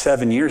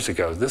 7 years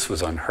ago, this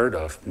was unheard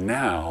of.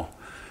 Now,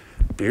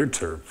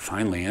 beards are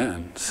finally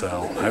in.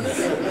 So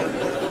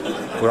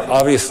we're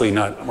obviously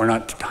we're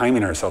not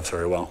timing ourselves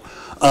very well.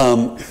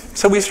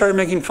 So we started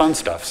making fun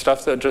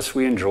stuff that just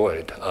we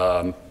enjoyed.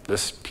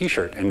 This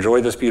t-shirt,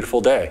 enjoy this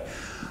beautiful day.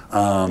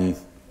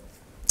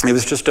 It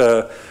was just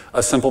a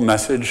simple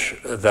message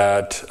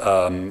that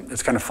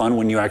it's kind of fun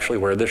when you actually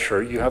wear this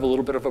shirt. You have a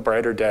little bit of a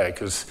brighter day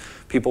because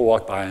people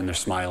walk by and they're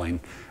smiling.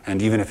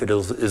 And even if it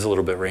is a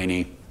little bit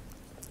rainy,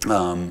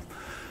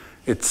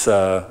 it's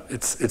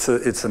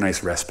a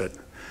nice respite.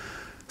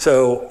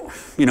 So,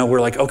 you know,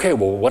 we're like, okay,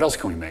 well, what else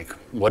can we make?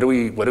 What do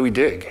we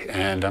dig?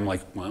 And I'm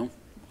like, well,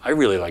 I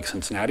really like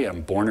Cincinnati.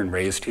 I'm born and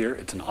raised here.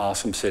 It's an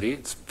awesome city.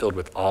 It's filled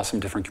with awesome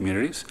different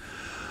communities.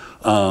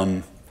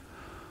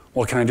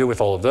 What can I do with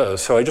all of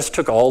those? So I just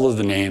took all of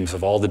the names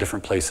of all the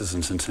different places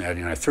in Cincinnati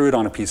and I threw it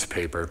on a piece of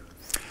paper.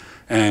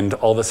 And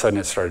all of a sudden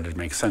it started to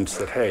make sense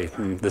that, hey,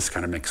 this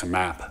kind of makes a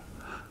map.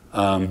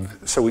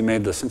 So we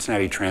made the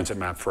Cincinnati Transit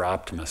Map for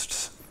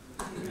Optimists.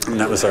 And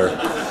that was our,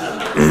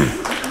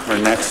 our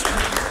next.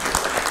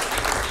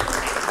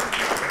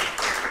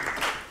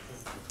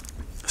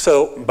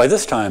 So by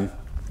this time,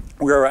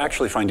 we were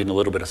actually finding a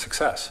little bit of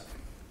success.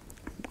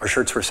 Our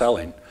shirts were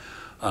selling,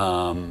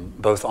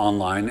 both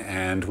online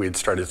and we had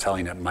started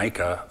selling at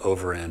Micah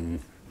over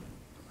in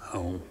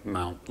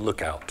Mount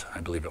Lookout,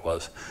 I believe it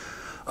was,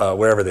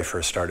 wherever they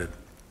first started.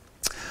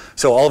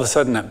 So all of a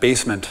sudden that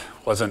basement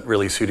wasn't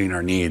really suiting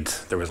our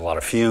needs. There was a lot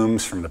of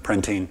fumes from the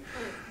printing.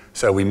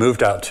 So we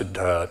moved out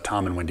to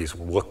Tom and Wendy's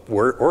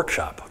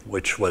workshop,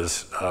 which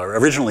was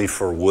originally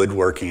for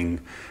woodworking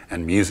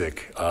and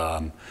music.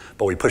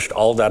 But we pushed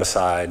all of that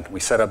aside.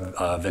 We set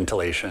up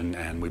ventilation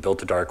and we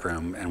built a dark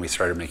room and we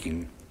started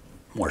making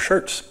more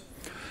shirts.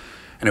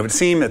 And it would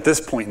seem at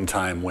this point in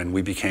time when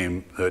we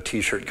became the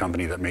t-shirt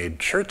company that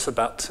made shirts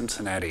about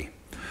Cincinnati,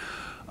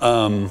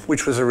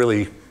 which was a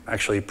really,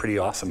 actually pretty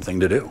awesome thing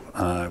to do.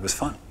 It was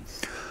fun.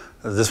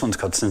 This one's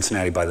called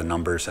Cincinnati by the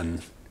Numbers,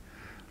 and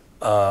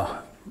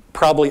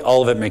probably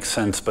all of it makes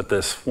sense, but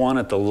this one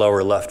at the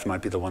lower left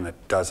might be the one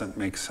that doesn't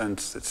make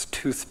sense. It's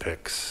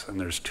toothpicks, and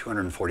there's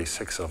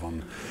 246 of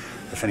them,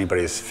 if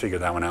anybody's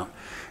figured that one out.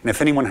 And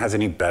if anyone has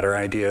any better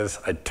ideas,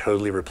 I'd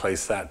totally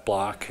replace that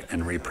block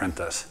and reprint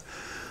this.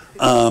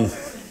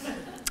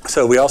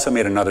 So we also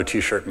made another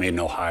t-shirt made in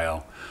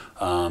Ohio,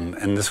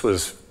 and this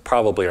was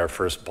probably our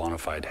first bona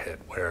fide hit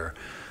where,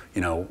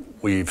 you know,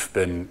 we've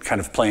been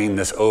kind of playing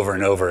this over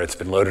and over. It's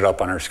been loaded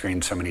up on our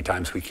screen so many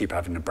times we keep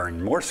having to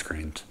burn more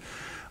screens.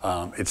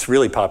 It's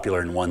really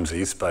popular in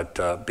onesies,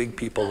 but big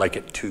people like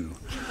it too.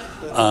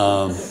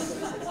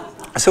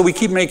 So we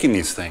keep making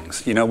these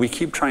things. You know, we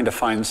keep trying to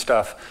find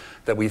stuff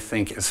that we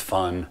think is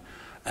fun,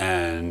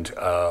 and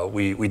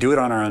we do it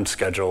on our own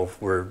schedule.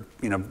 We're,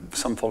 you know,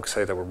 some folks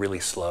say that we're really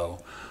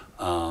slow.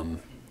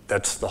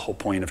 That's the whole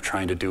point of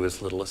trying to do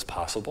as little as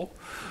possible.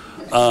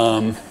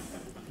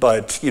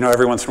 But, you know,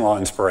 every once in a while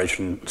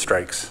inspiration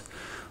strikes.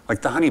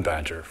 Like the honey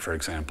badger, for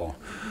example.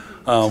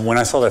 When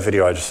I saw that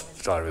video, I just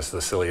thought it was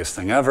the silliest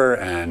thing ever.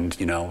 And,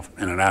 you know,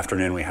 in an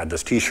afternoon we had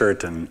this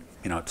t-shirt and,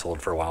 you know, it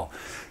sold for a while.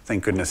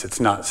 Thank goodness it's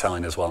not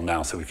selling as well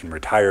now, so we can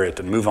retire it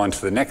and move on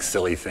to the next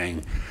silly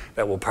thing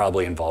that will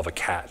probably involve a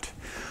cat.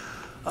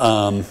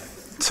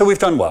 So we've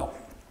done well.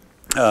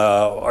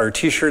 Our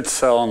t-shirts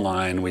sell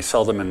online. We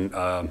sell them in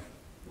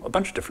a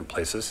bunch of different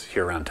places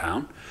here around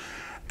town.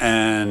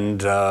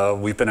 And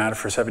we've been at it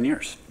for 7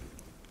 years.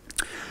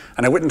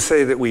 And I wouldn't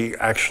say that we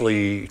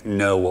actually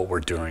know what we're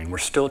doing. We're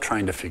still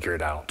trying to figure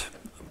it out,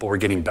 but we're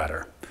getting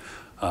better.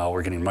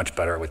 We're getting much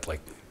better with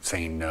like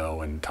saying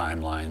no and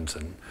timelines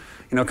and,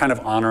 you know, kind of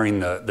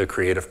honoring the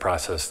creative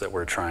process that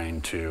we're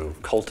trying to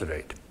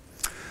cultivate.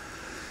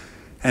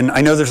 And I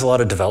know there's a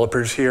lot of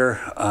developers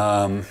here.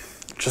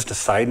 Just a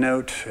side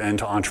note, and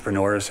to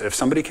entrepreneurs, if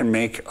somebody can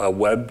make a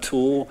web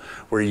tool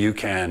where you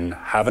can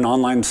have an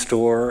online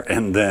store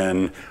and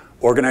then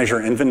organize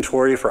your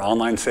inventory for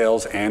online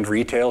sales and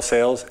retail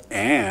sales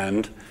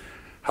and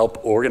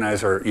help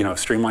organize or, you know,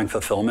 streamline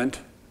fulfillment,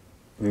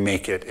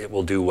 make it. It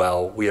will do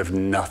well. We have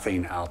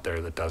nothing out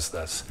there that does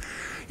this.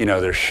 You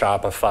know, there's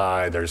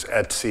Shopify, there's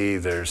Etsy,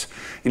 there's,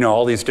 you know,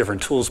 all these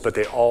different tools, but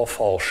they all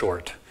fall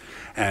short.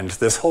 And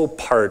this whole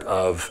part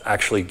of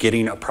actually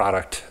getting a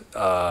product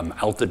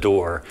out the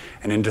door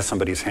and into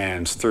somebody's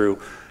hands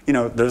through you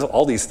know, there's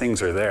all these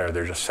things are there,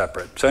 they're just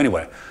separate. So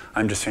anyway,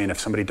 I'm just saying if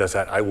somebody does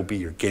that, I will be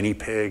your guinea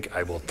pig,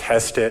 I will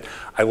test it,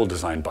 I will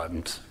design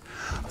buttons,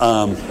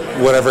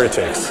 whatever it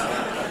takes.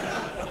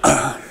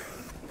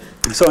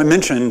 So I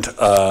mentioned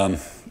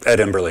Ed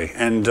Emberley,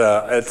 and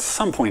at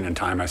some point in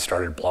time I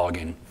started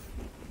blogging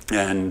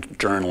and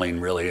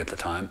journaling really at the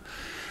time.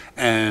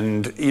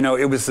 And, you know,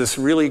 it was this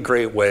really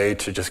great way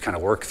to just kind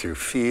of work through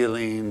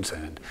feelings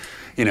and,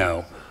 you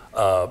know,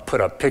 put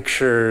up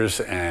pictures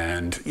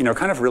and, you know,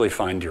 kind of really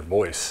find your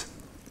voice.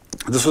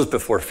 This was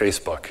before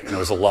Facebook, and it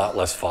was a lot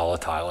less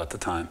volatile at the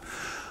time.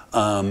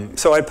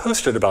 So I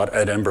posted about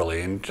Ed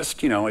Emberley, and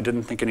just, you know, I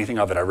didn't think anything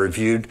of it. I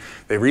reviewed,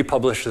 they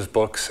republished his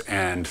books,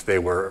 and they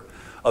were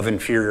of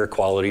inferior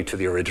quality to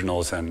the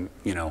originals, and,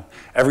 you know,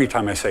 every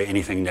time I say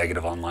anything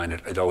negative online,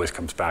 it always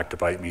comes back to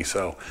bite me.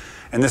 So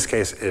in this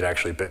case, it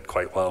actually bit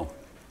quite well.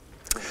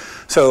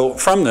 So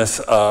from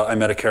this, I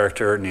met a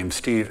character named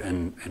Steve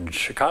in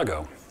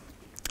Chicago.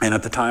 And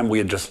at the time, we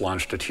had just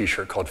launched a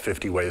t-shirt called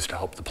 50 Ways to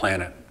Help the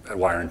Planet at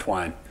Wire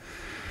Twine.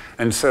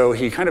 And so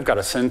he kind of got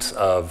a sense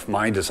of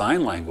my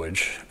design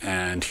language,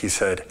 and he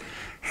said,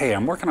 hey,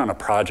 I'm working on a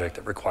project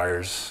that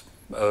requires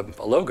a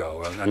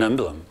logo, an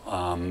emblem,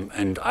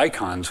 and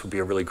icons would be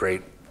a really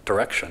great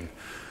direction.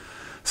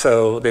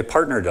 So they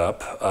partnered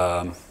up,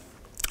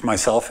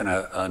 myself and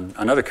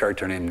another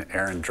character named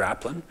Aaron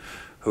Draplin,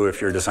 who,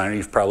 if you're a designer,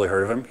 you've probably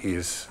heard of him.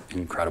 He's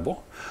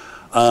incredible.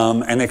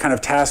 And they kind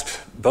of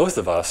tasked both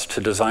of us to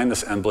design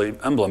this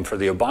emblem for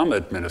the Obama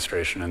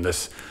administration and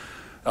this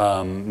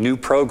new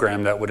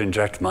program that would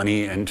inject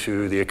money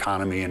into the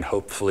economy and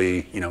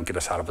hopefully, you know, get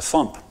us out of a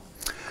slump.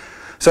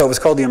 So it was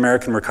called the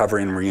American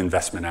Recovery and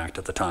Reinvestment Act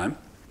at the time.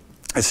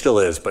 It still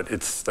is, but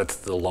that's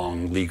the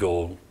long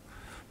legal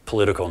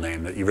political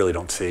name that you really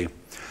don't see.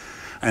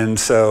 And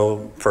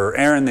so for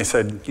Aaron, they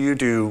said, you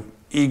do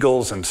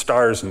eagles and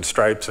stars and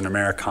stripes and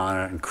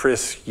Americana, and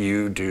Chris,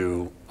 you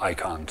do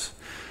icons.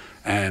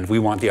 And we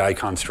want the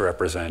icons to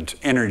represent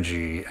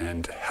energy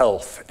and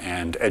health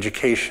and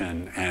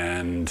education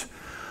and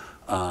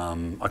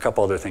a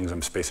couple other things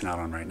I'm spacing out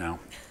on right now.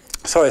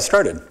 So I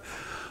started.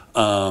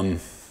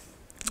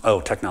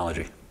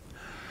 Technology.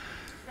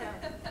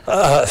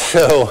 I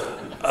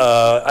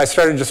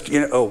started just,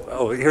 you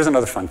know, here's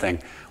another fun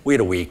thing. We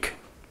had a week.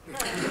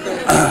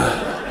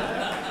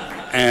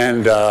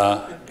 And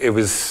it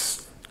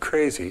was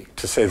crazy,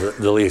 to say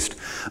the least.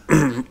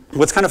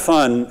 What's kind of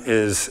fun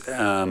is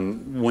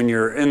when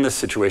you're in this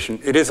situation,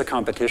 it is a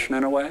competition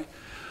in a way.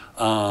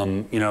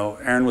 You know,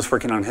 Aaron was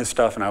working on his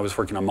stuff and I was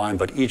working on mine,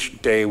 but each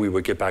day we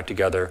would get back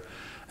together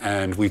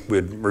and we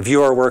would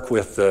review our work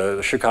with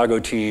the Chicago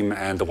team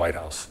and the White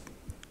House.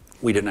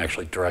 We didn't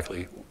actually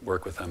directly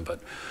work with them,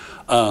 but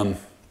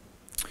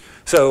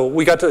so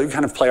we got to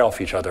kind of play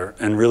off each other,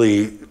 and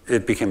really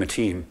it became a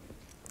team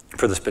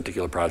for this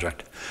particular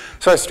project.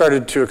 So I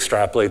started to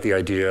extrapolate the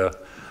idea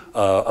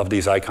of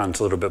these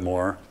icons a little bit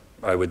more.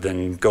 I would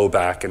then go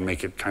back and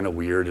make it kind of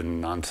weird and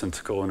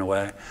nonsensical in a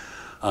way.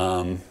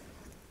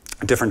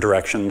 Different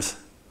directions.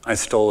 I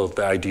stole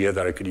the idea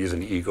that I could use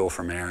an eagle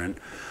from Aaron.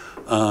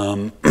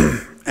 And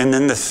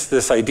then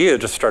this idea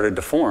just started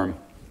to form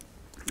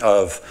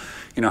of,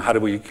 you know, how do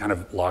we kind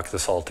of lock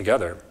this all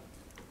together?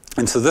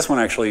 And so this one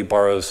actually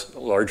borrows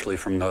largely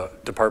from the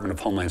Department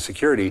of Homeland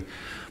Security,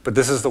 but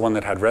this is the one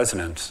that had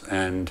resonance.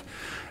 And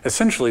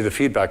essentially the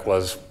feedback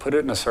was, put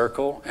it in a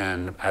circle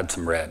and add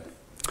some red.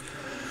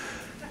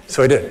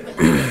 So I did.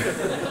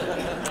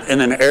 And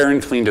then Aaron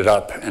cleaned it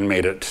up and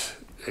made it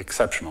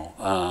exceptional.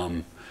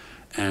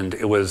 And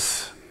it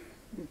was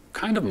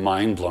kind of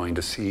mind-blowing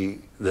to see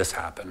this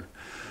happen,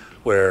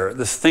 where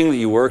this thing that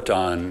you worked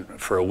on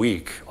for a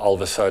week all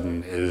of a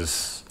sudden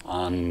is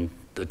on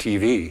the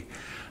TV.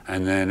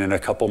 And then in a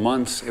couple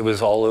months, it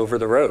was all over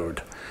the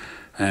road.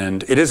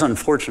 And it is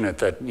unfortunate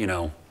that, you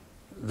know,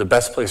 the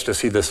best place to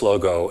see this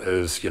logo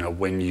is, you know,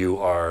 when you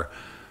are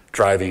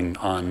driving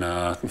on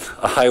a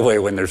highway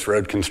when there's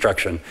road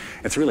construction.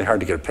 It's really hard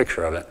to get a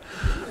picture of it.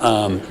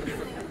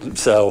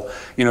 So,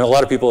 you know, a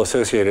lot of people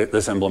associate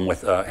this emblem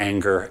with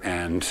anger,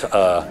 and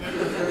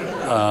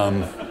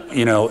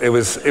you know, it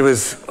was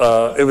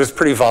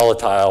pretty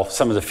volatile.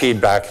 Some of the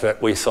feedback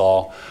that we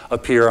saw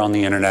appear on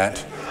the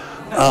internet.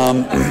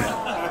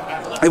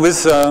 It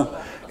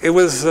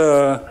was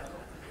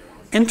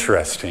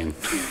interesting,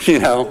 you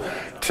know,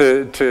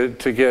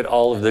 to get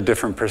all of the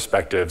different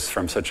perspectives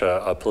from such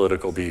a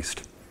political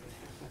beast.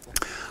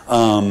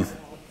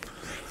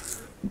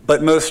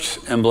 But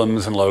most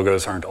emblems and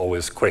logos aren't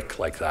always quick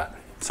like that.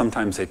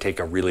 Sometimes they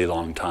take a really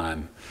long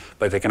time,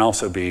 but they can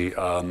also be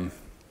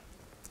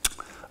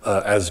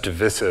as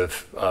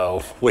divisive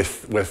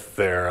with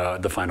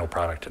the final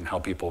product and how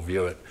people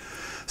view it.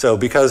 So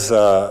because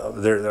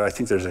I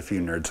think there's a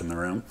few nerds in the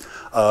room,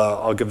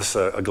 I'll give us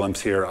a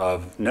glimpse here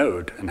of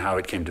Node and how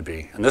it came to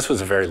be. And this was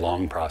a very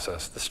long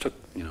process. This took,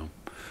 you know,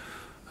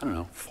 I don't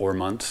know, 4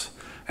 months.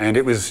 And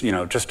it was, you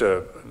know,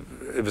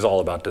 it was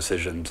all about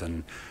decisions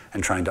and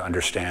trying to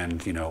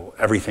understand, you know,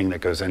 everything that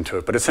goes into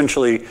it. But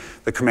essentially,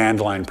 the command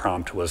line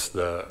prompt was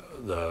the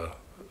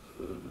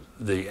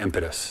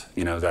impetus,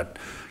 you know, that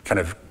kind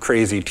of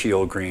crazy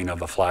teal green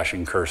of a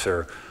flashing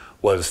cursor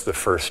was the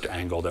first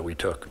angle that we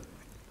took.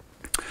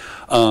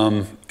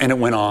 And it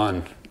went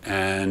on,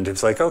 and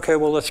it's like, okay,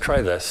 well, let's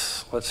try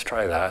this, let's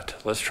try that,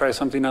 let's try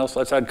something else,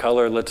 let's add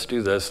color, let's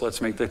do this, let's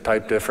make the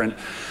type different,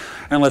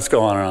 and let's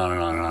go on and on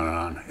and on and on and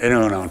on. It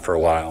went on for a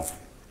while.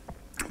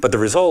 But the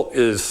result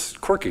is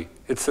quirky.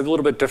 It's a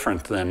little bit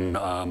different than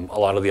a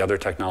lot of the other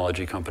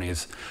technology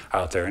companies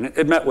out there. And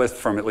it met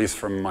with, at least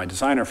from my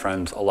designer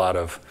friends, a lot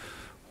of,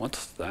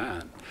 what's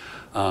that?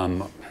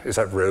 Is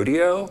that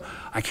rodeo?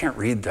 I can't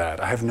read that.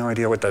 I have no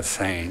idea what that's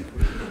saying.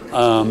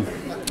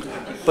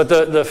 But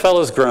the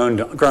fellow's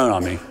grown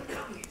on me.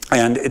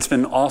 And it's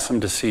been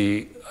awesome to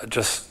see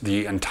just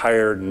the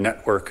entire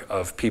network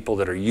of people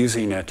that are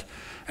using it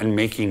and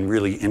making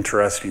really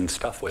interesting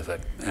stuff with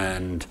it.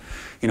 And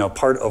you know,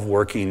 part of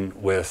working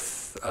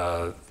with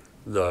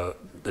the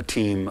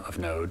team of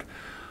Node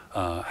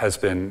has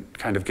been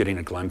kind of getting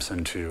a glimpse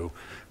into,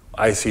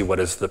 I see what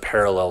is the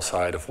parallel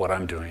side of what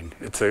I'm doing.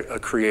 It's a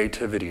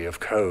creativity of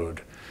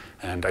code.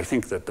 And I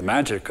think that the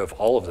magic of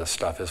all of this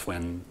stuff is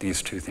when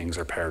these two things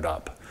are paired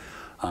up.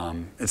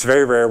 It's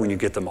very rare when you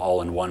get them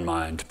all in one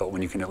mind, but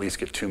when you can at least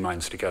get two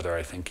minds together,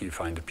 I think you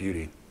find a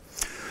beauty.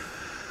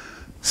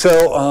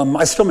 So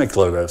I still make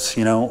logos,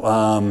 you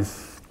know,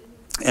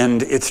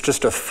 and it's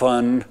just a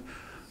fun,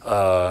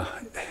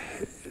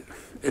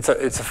 it's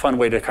a fun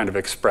way to kind of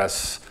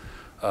express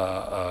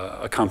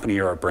a company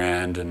or a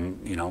brand,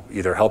 and you know,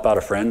 either help out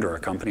a friend or a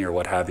company or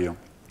what have you.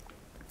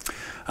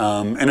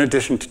 In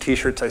addition to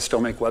t-shirts, I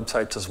still make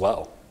websites as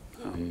well.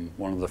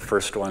 One of the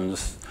first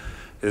ones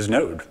is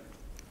Node.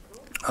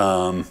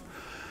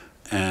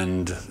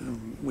 And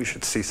we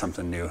should see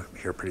something new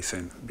here pretty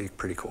soon. It'd be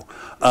pretty cool.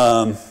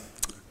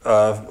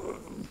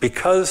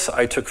 Because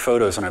I took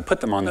photos and I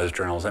put them on those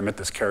journals, I met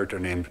this character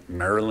named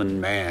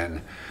Marilyn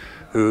Mann,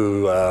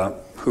 who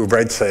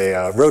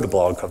wrote a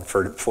blog called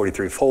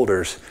 43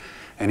 Folders,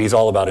 and he's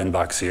all about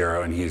Inbox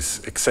Zero, and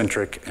he's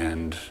eccentric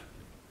and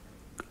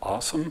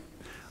awesome.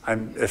 I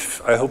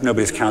hope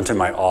nobody's counting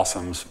my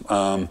awesomes.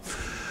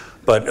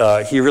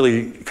 But he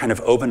really kind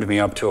of opened me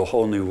up to a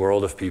whole new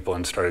world of people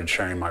and started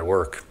sharing my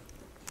work.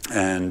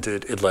 And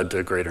it led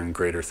to greater and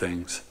greater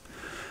things.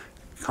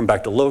 Come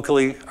back to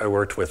locally, I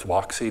worked with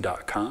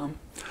Woxy.com.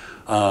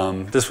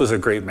 This was a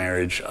great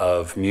marriage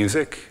of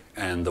music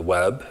and the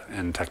web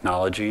and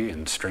technology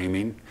and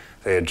streaming.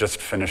 They had just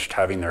finished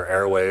having their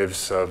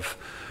airwaves of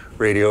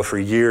radio for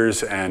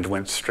years and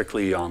went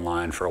strictly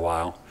online for a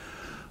while.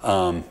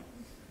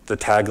 The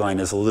tagline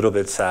is a little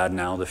bit sad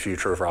now, the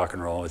future of rock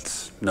and roll.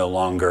 It's no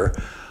longer.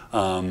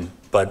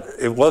 But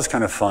it was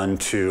kind of fun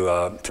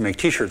to make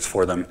t-shirts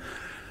for them.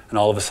 And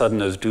all of a sudden,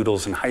 those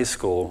doodles in high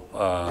school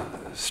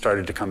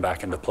started to come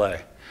back into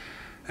play.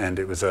 And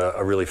it was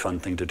a really fun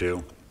thing to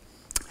do.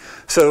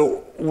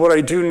 So what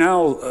I do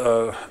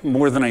now,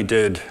 more than I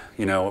did,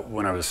 you know,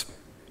 when I was,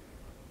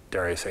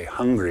 dare I say,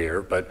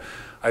 hungrier, but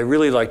I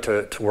really like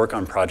to work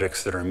on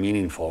projects that are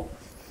meaningful.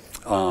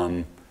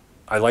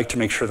 I like to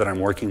make sure that I'm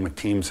working with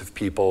teams of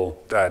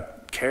people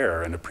that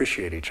care and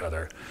appreciate each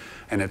other.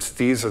 And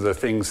these are the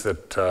things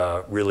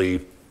that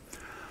really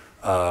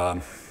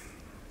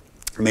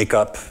make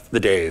up the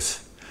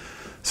days.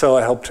 So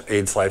I helped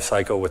AIDS Life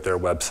Cycle with their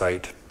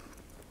website.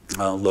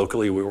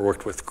 Locally, we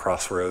worked with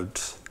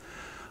Crossroads.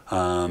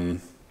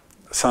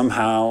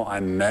 Somehow I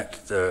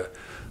met the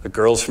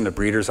girls from the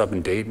Breeders up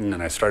in Dayton,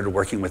 and I started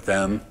working with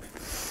them.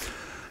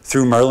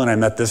 Through Merlin, I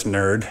met this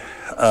nerd,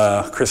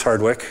 Chris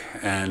Hardwick,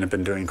 and I've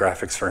been doing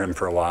graphics for him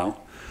for a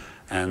while.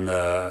 And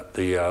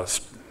the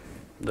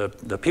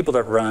people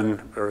that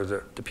run, or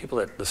the people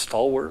that, the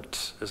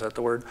stalwarts, is that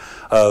the word,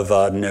 of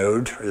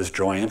Node is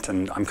Joyant,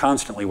 and I'm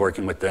constantly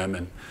working with them,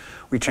 and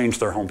we change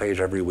their homepage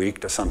every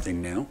week to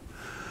something new.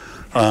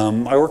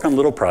 I work on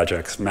little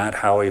projects. Matt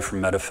Howie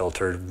from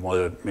Metafilter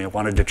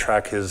wanted to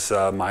track his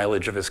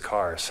mileage of his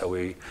car, so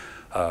we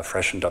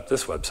freshened up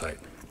this website.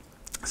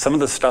 Some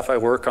of the stuff I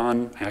work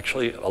on,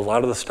 actually a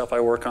lot of the stuff I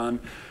work on,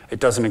 it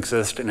doesn't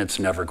exist and it's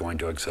never going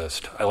to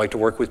exist. I like to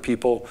work with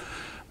people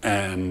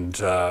and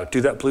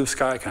do that blue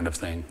sky kind of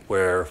thing,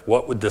 where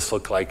what would this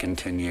look like in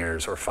 10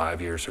 years or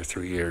 5 years or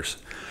 3 years?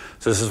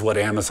 So this is what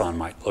Amazon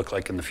might look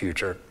like in the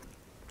future.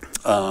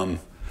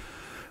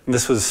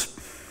 This was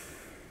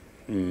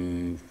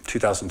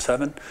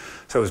 2007,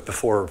 so it was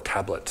before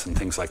tablets and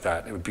things like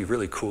that. It would be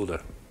really cool to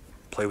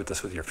play with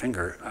this with your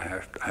finger,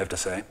 I have to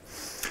say.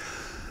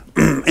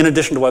 In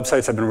addition to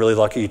websites, I've been really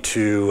lucky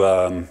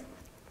to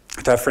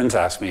have friends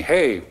ask me,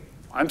 hey,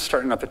 I'm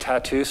starting up a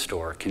tattoo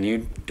store. Can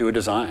you do a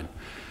design?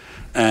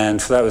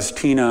 And so that was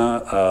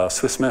Tina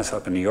Swiss Miss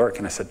up in New York.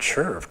 And I said,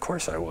 sure, of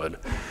course I would.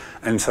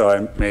 And so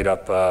I made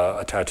up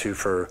a tattoo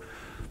for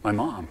my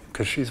mom,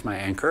 because she's my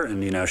anchor.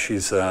 And, you know,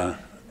 she's,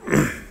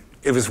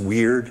 it was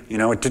weird. You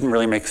know, it didn't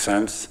really make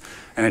sense.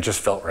 And it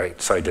just felt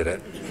right, so I did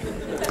it.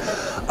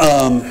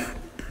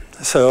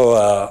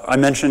 So I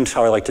mentioned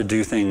how I like to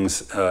do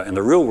things in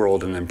the real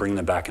world and then bring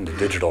them back into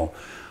digital.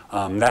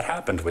 That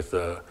happened with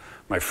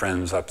my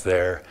friends up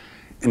there.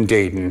 in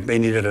Dayton. They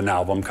needed an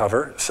album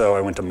cover, so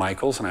I went to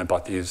Michael's and I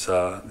bought these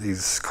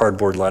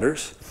cardboard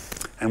letters,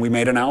 and we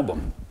made an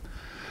album.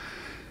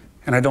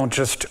 And I don't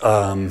just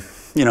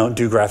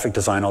do graphic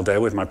design all day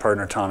with my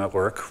partner Tom at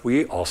work.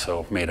 We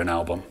also made an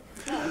album.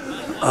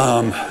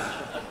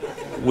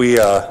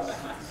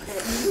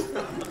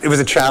 It was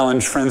a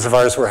challenge. Friends of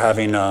ours were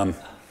having, and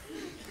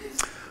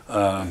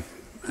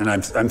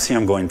I'm seeing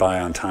I'm going by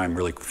on time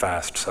really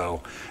fast.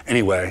 So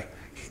anyway,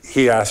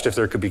 he asked if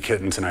there could be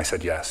kittens, and I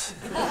said yes.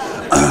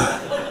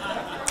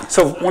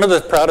 So one of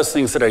the proudest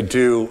things that I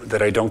do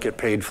that I don't get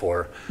paid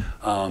for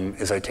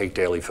is I take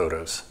daily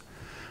photos.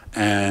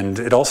 And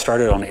it all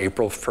started on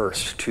April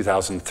 1st,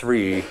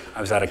 2003.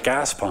 I was at a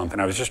gas pump, and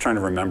I was just trying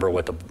to remember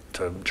what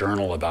to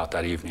journal about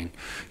that evening,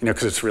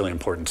 because it's really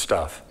important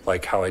stuff,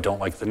 like how I don't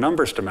like the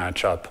numbers to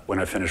match up when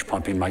I finish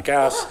pumping my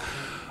gas.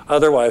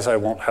 Otherwise, I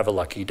won't have a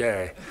lucky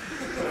day.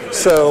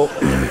 So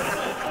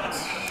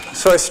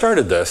I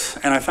started this,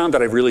 and I found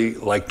that I really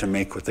like to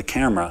make with the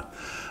camera.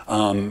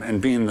 And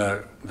being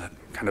the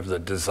kind of the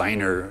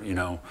designer,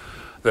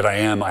 that I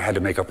am, I had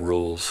to make up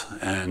rules.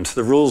 And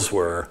the rules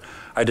were,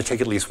 I had to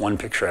take at least one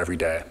picture every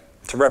day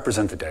to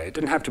represent the day. It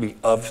didn't have to be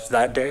of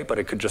that day, but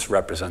it could just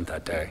represent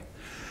that day.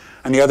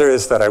 And the other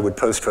is that I would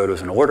post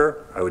photos in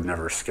order. I would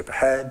never skip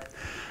ahead,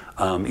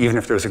 even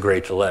if there was a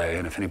great delay.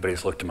 And if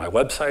anybody's looked at my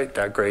website,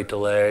 that great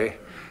delay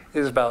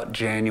is about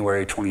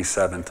January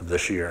 27th of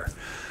this year.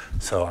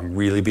 So I'm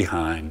really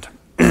behind.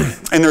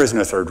 And there is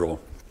no third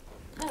rule.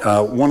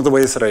 One of the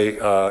ways that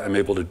I am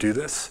able to do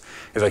this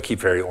is I keep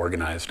very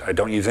organized. I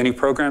don't use any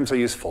programs, I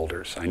use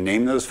folders. I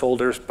name those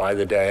folders by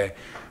the day,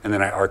 and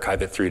then I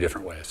archive it 3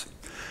 different ways.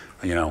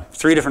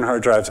 3 different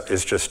hard drives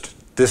is just,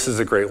 this is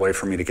a great way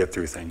for me to get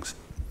through things.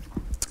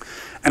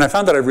 And I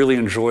found that I really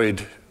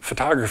enjoyed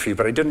photography,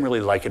 but I didn't really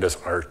like it as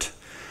art.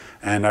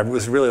 And I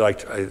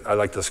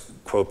like this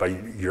quote by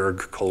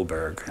Jörg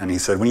Kohlberg, and he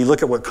said, when you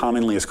look at what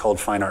commonly is called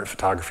fine art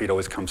photography, it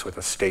always comes with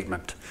a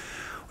statement,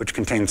 which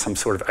contains some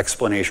sort of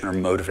explanation or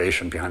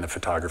motivation behind the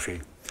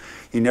photography.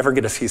 You never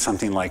get to see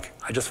something like,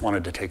 I just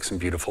wanted to take some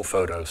beautiful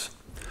photos.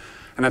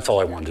 And that's all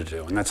I wanted to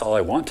do, and that's all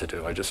I want to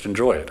do. I just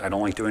enjoy it. I don't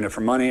like doing it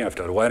for money. I've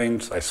done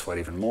weddings. I sweat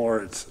even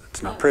more.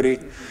 It's not pretty.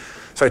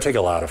 So I take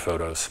a lot of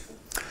photos.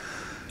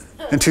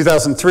 In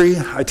 2003,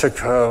 I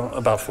took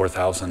about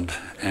 4,000,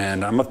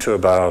 and I'm up to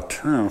about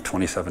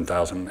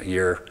 27,000 a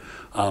year.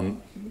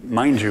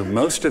 Mind you,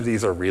 most of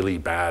these are really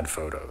bad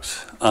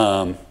photos,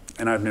 and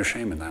I have no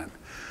shame in that.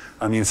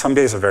 I mean, some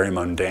days are very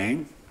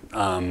mundane.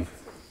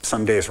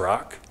 Some days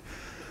rock.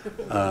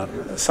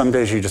 Some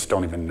days you just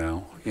don't even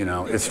know.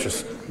 It's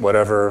just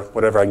whatever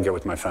I can get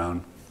with my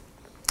phone.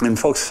 And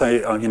folks say,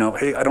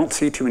 hey, I don't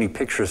see too many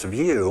pictures of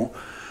you,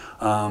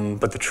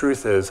 but the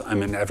truth is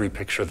I'm in every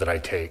picture that I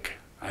take.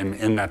 I'm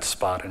in that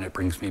spot, and it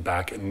brings me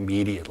back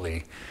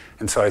immediately.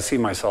 And so I see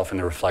myself in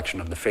the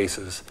reflection of the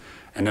faces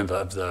and of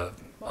the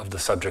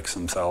subjects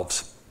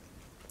themselves.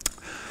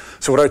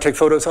 So what do I take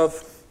photos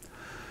of?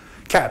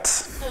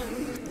 Cats,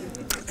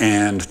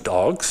 and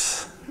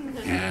dogs,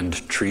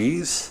 and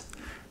trees,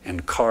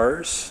 and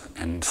cars,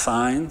 and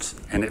signs.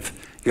 And if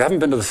you haven't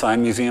been to the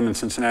Sign Museum in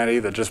Cincinnati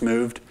that just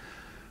moved,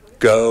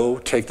 go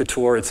take the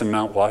tour. It's in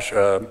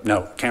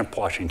Camp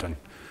Washington.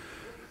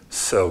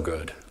 So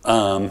good.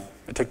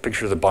 I take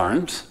pictures of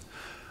barns,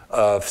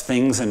 of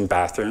things in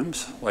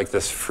bathrooms, like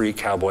this free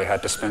cowboy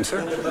hat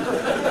dispenser.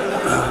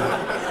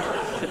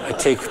 I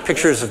take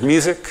pictures of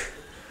music,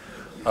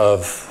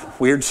 of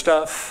weird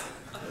stuff.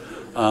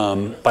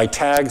 By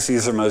tags,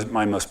 these are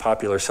my most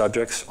popular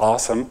subjects.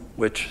 Awesome,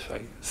 which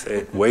I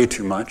say way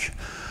too much.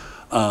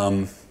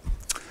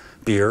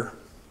 Beer,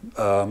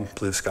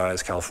 blue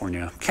skies,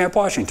 California. Camp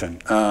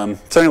Washington.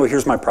 So anyway,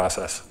 here's my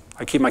process.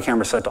 I keep my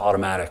camera set to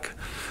automatic.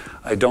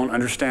 I don't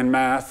understand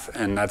math,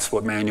 and that's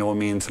what manual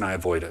means, and I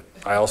avoid it.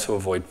 I also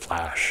avoid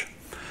flash.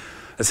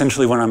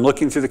 Essentially, when I'm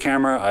looking through the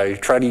camera, I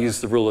try to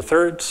use the rule of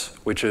thirds,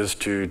 which is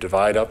to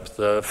divide up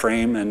the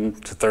frame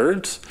into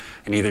thirds,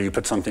 and either you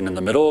put something in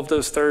the middle of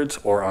those thirds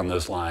or on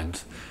those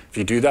lines. If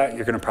you do that,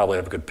 you're going to probably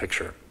have a good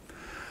picture.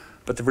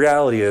 But the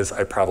reality is,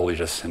 I probably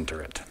just center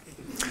it.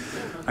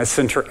 I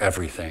center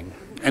everything.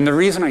 And the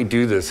reason I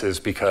do this is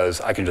because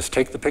I can just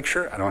take the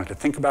picture, I don't have to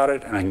think about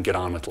it, and I can get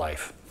on with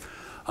life.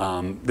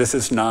 This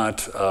is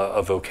not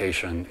a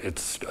vocation,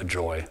 it's a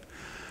joy.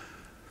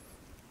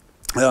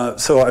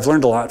 So I've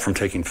learned a lot from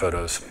taking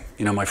photos.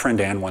 My friend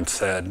Ann once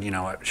said,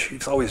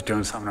 she's always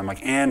doing something. I'm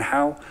like, Ann,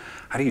 how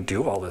do you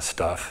do all this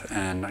stuff?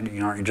 And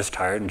aren't you just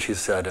tired? And she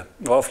said,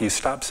 well, if you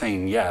stop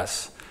saying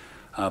yes,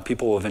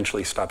 people will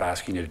eventually stop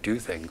asking you to do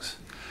things.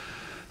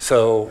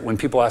 So when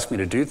people ask me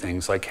to do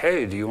things like,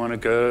 hey, do you want to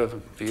go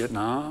to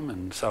Vietnam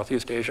and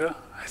Southeast Asia?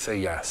 I say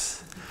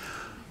yes.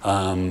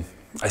 I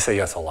say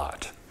yes a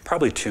lot,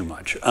 probably too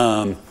much.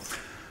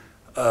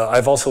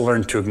 I've also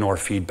learned to ignore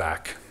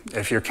feedback.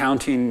 If you're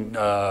counting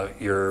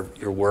your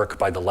work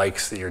by the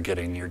likes that you're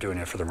getting, you're doing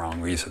it for the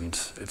wrong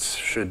reasons. It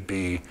should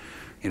be,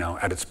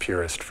 at its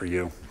purest for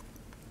you.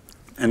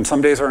 And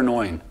some days are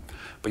annoying,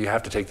 but you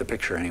have to take the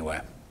picture anyway.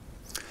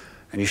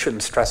 And you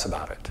shouldn't stress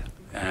about it.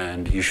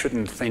 And you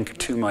shouldn't think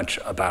too much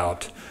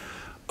about,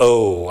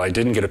 oh, I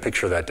didn't get a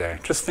picture that day.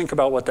 Just think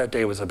about what that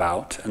day was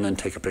about and then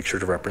take a picture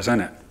to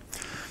represent it.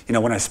 You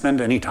know, when I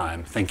spend any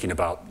time thinking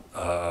about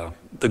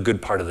the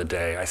good part of the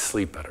day, I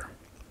sleep better.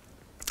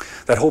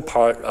 That whole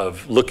part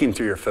of looking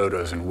through your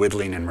photos and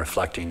whittling and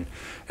reflecting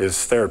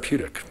is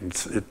therapeutic.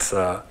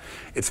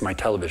 It's my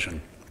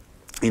television.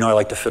 You know, I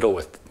like to fiddle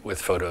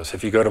with photos.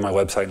 If you go to my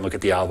website and look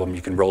at the album,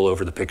 you can roll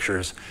over the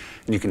pictures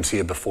and you can see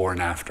a before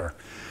and after.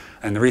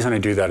 And the reason I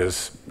do that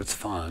is it's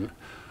fun,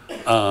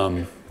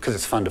 because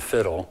it's fun to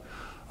fiddle.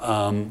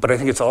 But I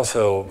think it's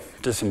also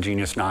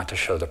disingenuous not to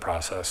show the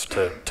process,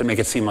 to make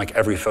it seem like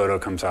every photo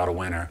comes out a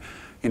winner.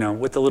 You know,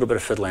 with a little bit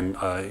of fiddling,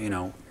 you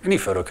know, any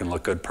photo can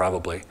look good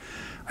probably.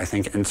 I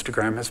think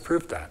Instagram has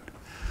proved that.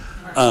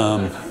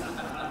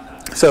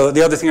 So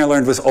the other thing I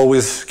learned was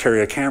always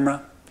carry a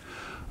camera.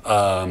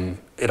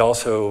 It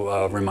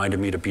also reminded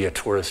me to be a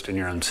tourist in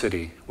your own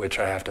city, which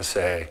I have to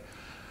say,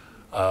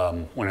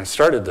 when I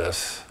started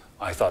this,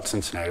 I thought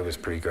Cincinnati was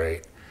pretty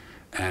great.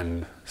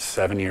 And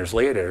 7 years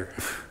later,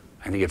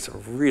 I think it's a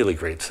really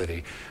great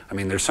city. I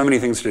mean, there's so many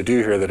things to do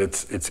here that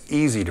it's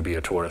easy to be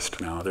a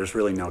tourist now. There's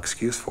really no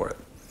excuse for it.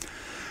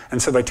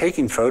 And so by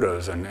taking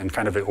photos and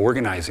kind of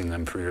organizing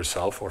them for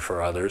yourself or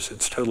for others,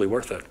 it's totally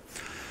worth it.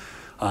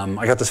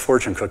 I got this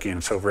fortune cookie,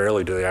 and so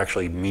rarely do they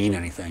actually mean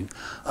anything.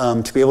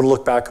 To be able to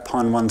look back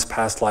upon one's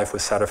past life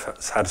with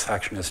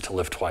satisfaction is to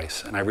live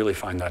twice, and I really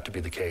find that to be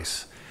the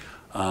case.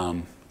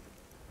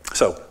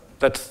 So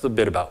that's the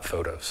bit about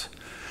photos.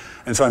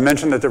 And so I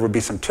mentioned that there would be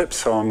some tips,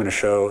 so I'm going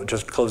to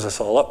just close this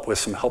all up with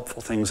some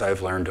helpful things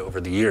I've learned over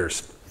the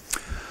years.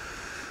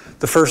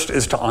 The first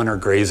is to honor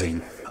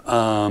grazing.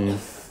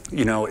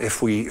 You know,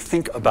 if we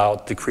think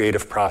about the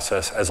creative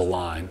process as a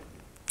line,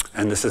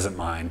 and this isn't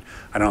mine,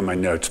 I don't have my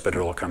notes, but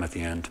it'll come at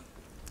the end.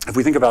 If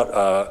we think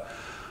about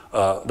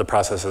the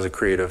process as a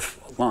creative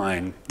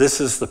line,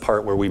 this is the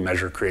part where we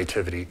measure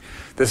creativity.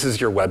 This is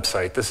your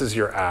website, this is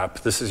your app,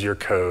 this is your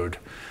code,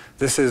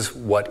 this is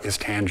what is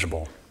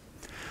tangible.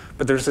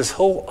 But there's this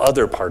whole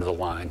other part of the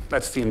line.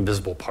 That's the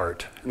invisible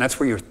part. And that's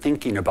where you're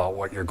thinking about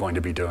what you're going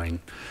to be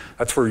doing.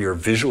 That's where you're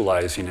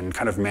visualizing and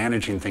kind of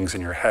managing things in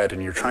your head,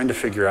 and you're trying to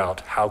figure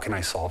out, how can I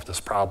solve this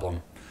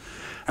problem?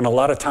 And a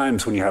lot of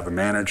times when you have a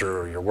manager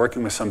or you're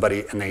working with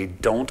somebody and they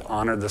don't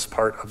honor this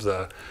part of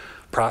the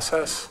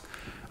process,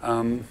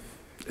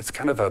 it's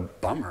kind of a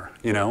bummer,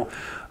 you know?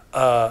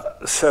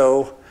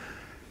 So,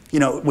 you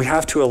know, we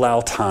have to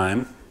allow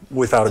time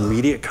without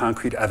immediate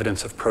concrete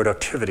evidence of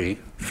productivity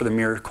for the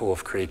miracle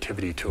of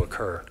creativity to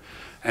occur.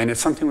 And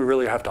it's something we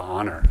really have to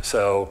honor.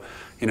 So,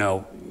 you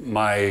know,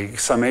 my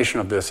summation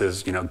of this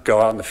is, you know, go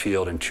out in the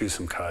field and chew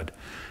some cud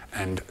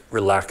and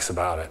relax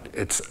about it.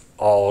 It's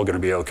all gonna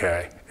be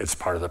okay. It's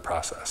part of the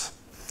process.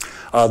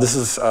 This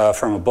is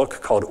from a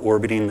book called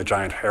Orbiting the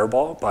Giant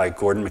Hairball by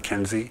Gordon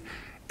McKenzie.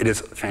 It is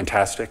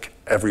fantastic.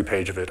 Every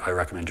page of it, I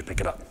recommend you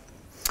pick it up.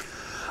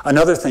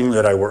 Another thing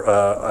that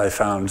I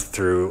found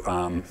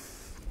through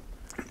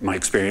my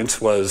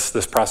experience was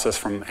this process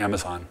from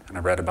Amazon, and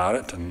I read about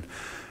it, and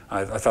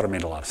I thought it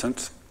made a lot of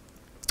sense.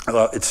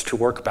 It's to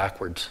work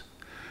backwards.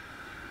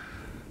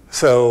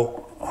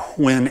 So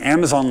when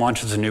Amazon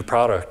launches a new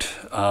product,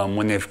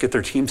 when they get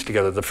their teams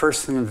together, the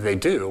first thing that they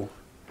do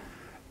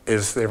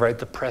is they write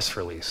the press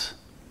release.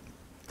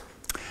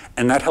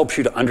 And that helps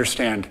you to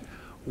understand,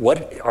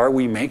 what are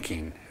we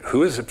making?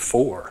 Who is it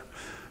for?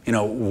 You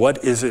know,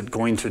 what is it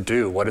going to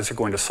do? What is it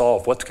going to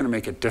solve? What's going to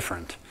make it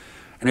different?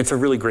 And it's a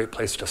really great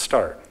place to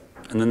start.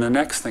 And then the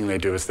next thing they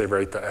do is they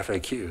write the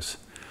FAQs.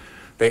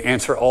 They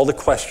answer all the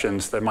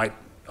questions that might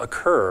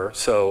occur.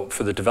 So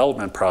for the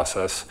development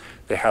process,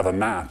 they have a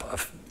map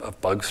of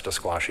bugs to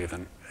squash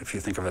even, if you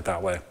think of it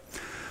that way.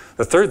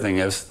 The third thing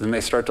is, then they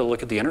start to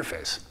look at the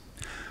interface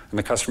and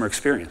the customer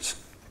experience.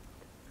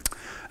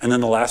 And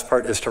then the last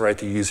part is to write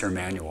the user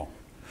manual.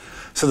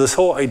 So this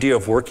whole idea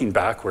of working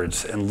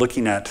backwards and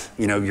looking at,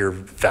 you know, your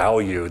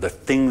value, the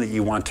thing that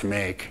you want to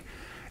make,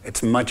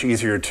 it's much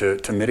easier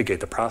to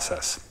mitigate the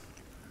process.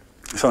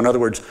 So in other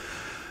words,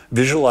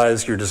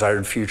 visualize your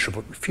desired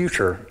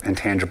future in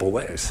tangible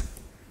ways.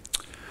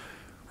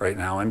 Right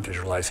now I'm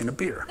visualizing a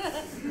beer.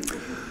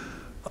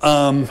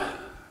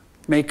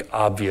 Make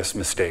obvious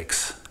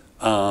mistakes.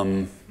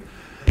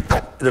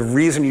 The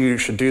reason you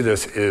should do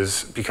this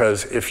is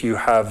because if you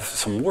have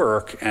some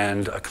work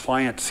and a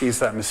client sees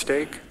that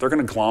mistake, they're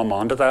going to glom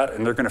onto that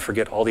and they're going to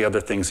forget all the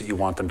other things that you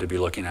want them to be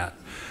looking at.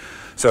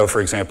 So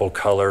for example,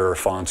 color or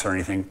fonts or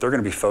anything, they're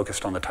going to be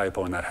focused on the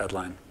typo in that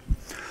headline.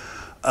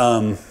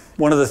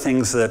 One of the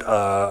things that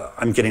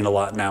I'm getting a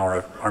lot now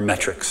are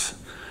metrics.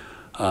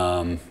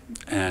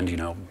 And you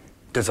know,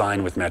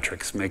 design with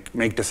metrics,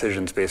 make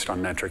decisions based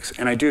on metrics.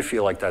 And I do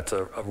feel like that's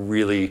a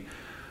really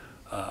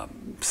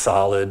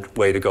solid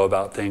way to go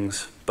about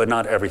things, but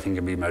not everything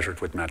can be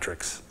measured with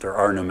metrics. There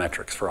are no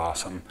metrics for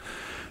awesome.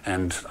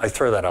 And I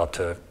throw that out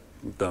to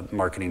the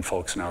marketing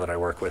folks now that I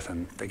work with,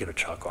 and they get a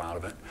chuckle out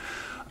of it.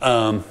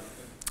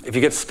 If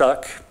you get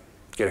stuck,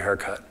 get a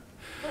haircut.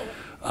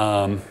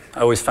 I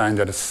always find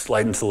that it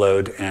lightens the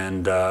load,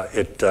 and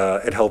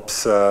it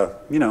helps,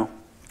 you know,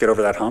 get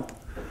over that hump.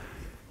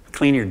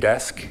 Clean your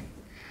desk.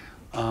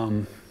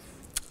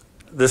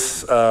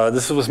 This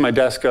was my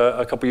desk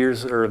a couple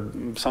years or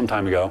some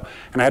time ago,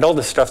 and I had all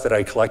this stuff that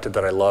I collected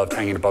that I loved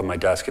hanging above my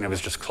desk, and it was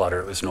just clutter,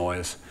 it was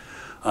noise.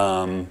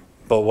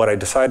 But what I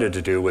decided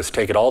to do was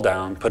take it all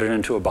down, put it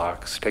into a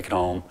box, take it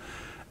home,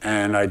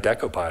 and I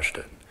decoupaged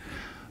it.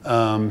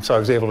 So I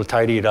was able to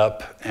tidy it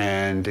up,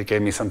 and it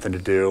gave me something to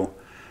do,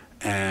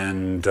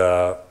 and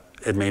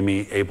it made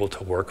me able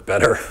to work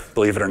better,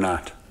 believe it or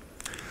not.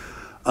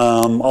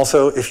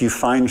 Also, if you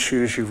find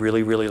shoes you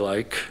really, really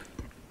like,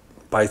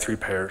 buy 3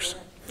 pairs.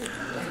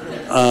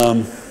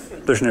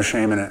 There's no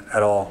shame in it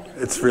at all.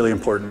 It's really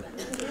important.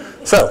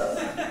 So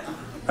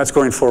that's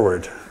going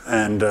forward.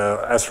 And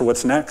as for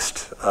what's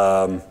next,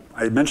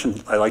 I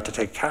mentioned I like to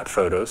take cat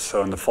photos.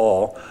 So in the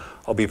fall,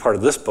 I'll be part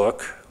of this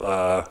book,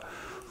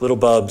 Little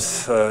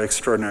Bub's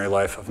Extraordinary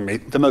Life of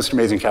the Most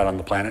Amazing Cat on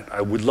the Planet.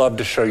 I would love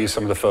to show you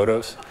some of the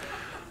photos,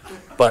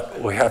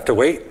 but we have to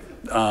wait.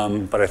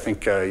 But I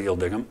think you'll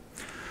dig them.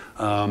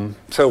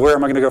 So where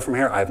am I going to go from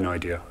here? I have no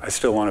idea. I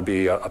still want to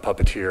be a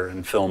puppeteer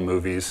and film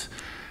movies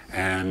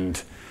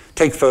and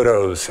take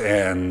photos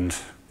and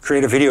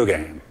create a video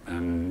game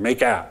and make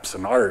apps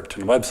and art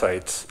and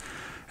websites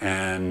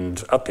and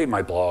update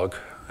my blog.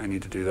 I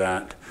need to do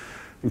that.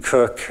 And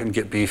cook and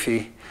get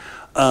beefy.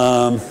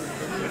 But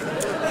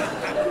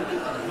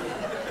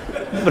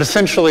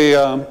essentially,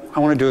 I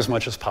want to do as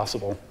much as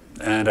possible.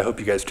 And I hope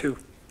you guys do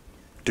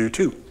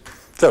too.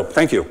 So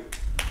thank you.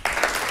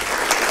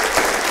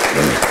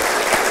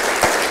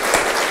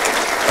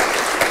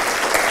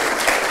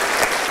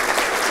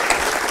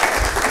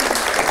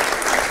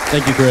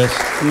 Thank you, Chris.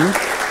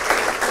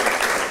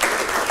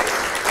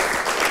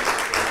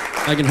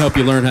 I can help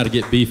you learn how to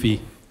get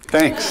beefy.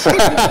 Thanks.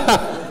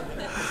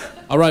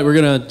 All right, we're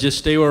going to just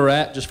stay where we're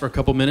at just for a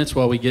couple minutes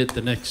while we get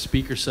the next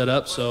speaker set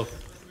up. So,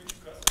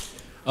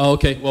 oh,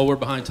 okay. Well, we're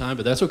behind time,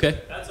 but that's okay.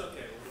 That's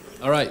okay.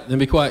 All right, then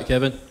be quiet,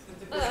 Kevin.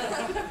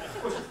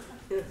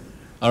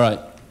 All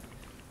right.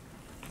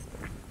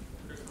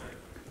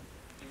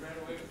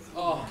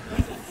 Oh,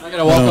 I got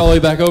to walk all the way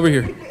back over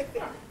here.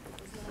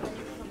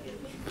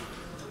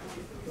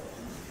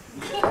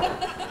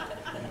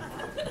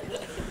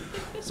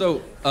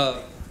 So,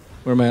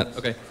 where am I at?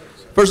 Okay.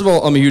 First of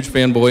all, I'm a huge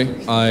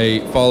fanboy.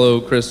 I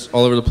follow Chris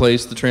all over the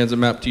place. The Transit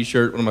Map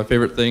t-shirt, one of my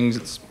favorite things.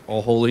 It's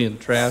all holy and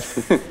trash.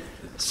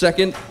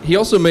 Second, he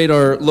also made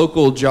our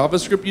local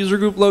JavaScript user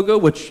group logo,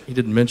 which he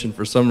didn't mention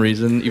for some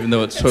reason, even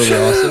though it's totally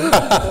awesome.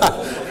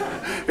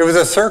 It was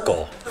a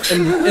circle.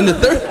 And the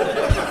third...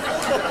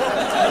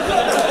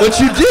 But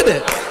you did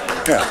it!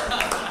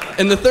 Yeah.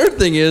 And the third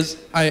thing is,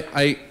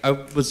 I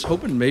was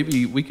hoping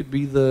maybe we could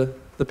be the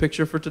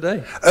picture for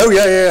today. Oh,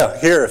 yeah.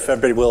 Here, if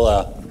everybody will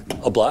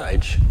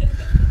oblige.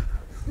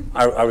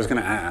 I was going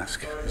to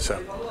ask.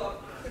 So.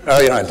 Oh,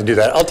 you don't have to do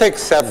that. I'll take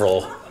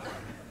several.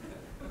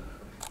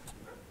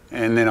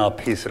 And then I'll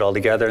piece it all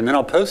together, and then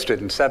I'll post it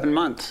in 7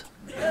 months.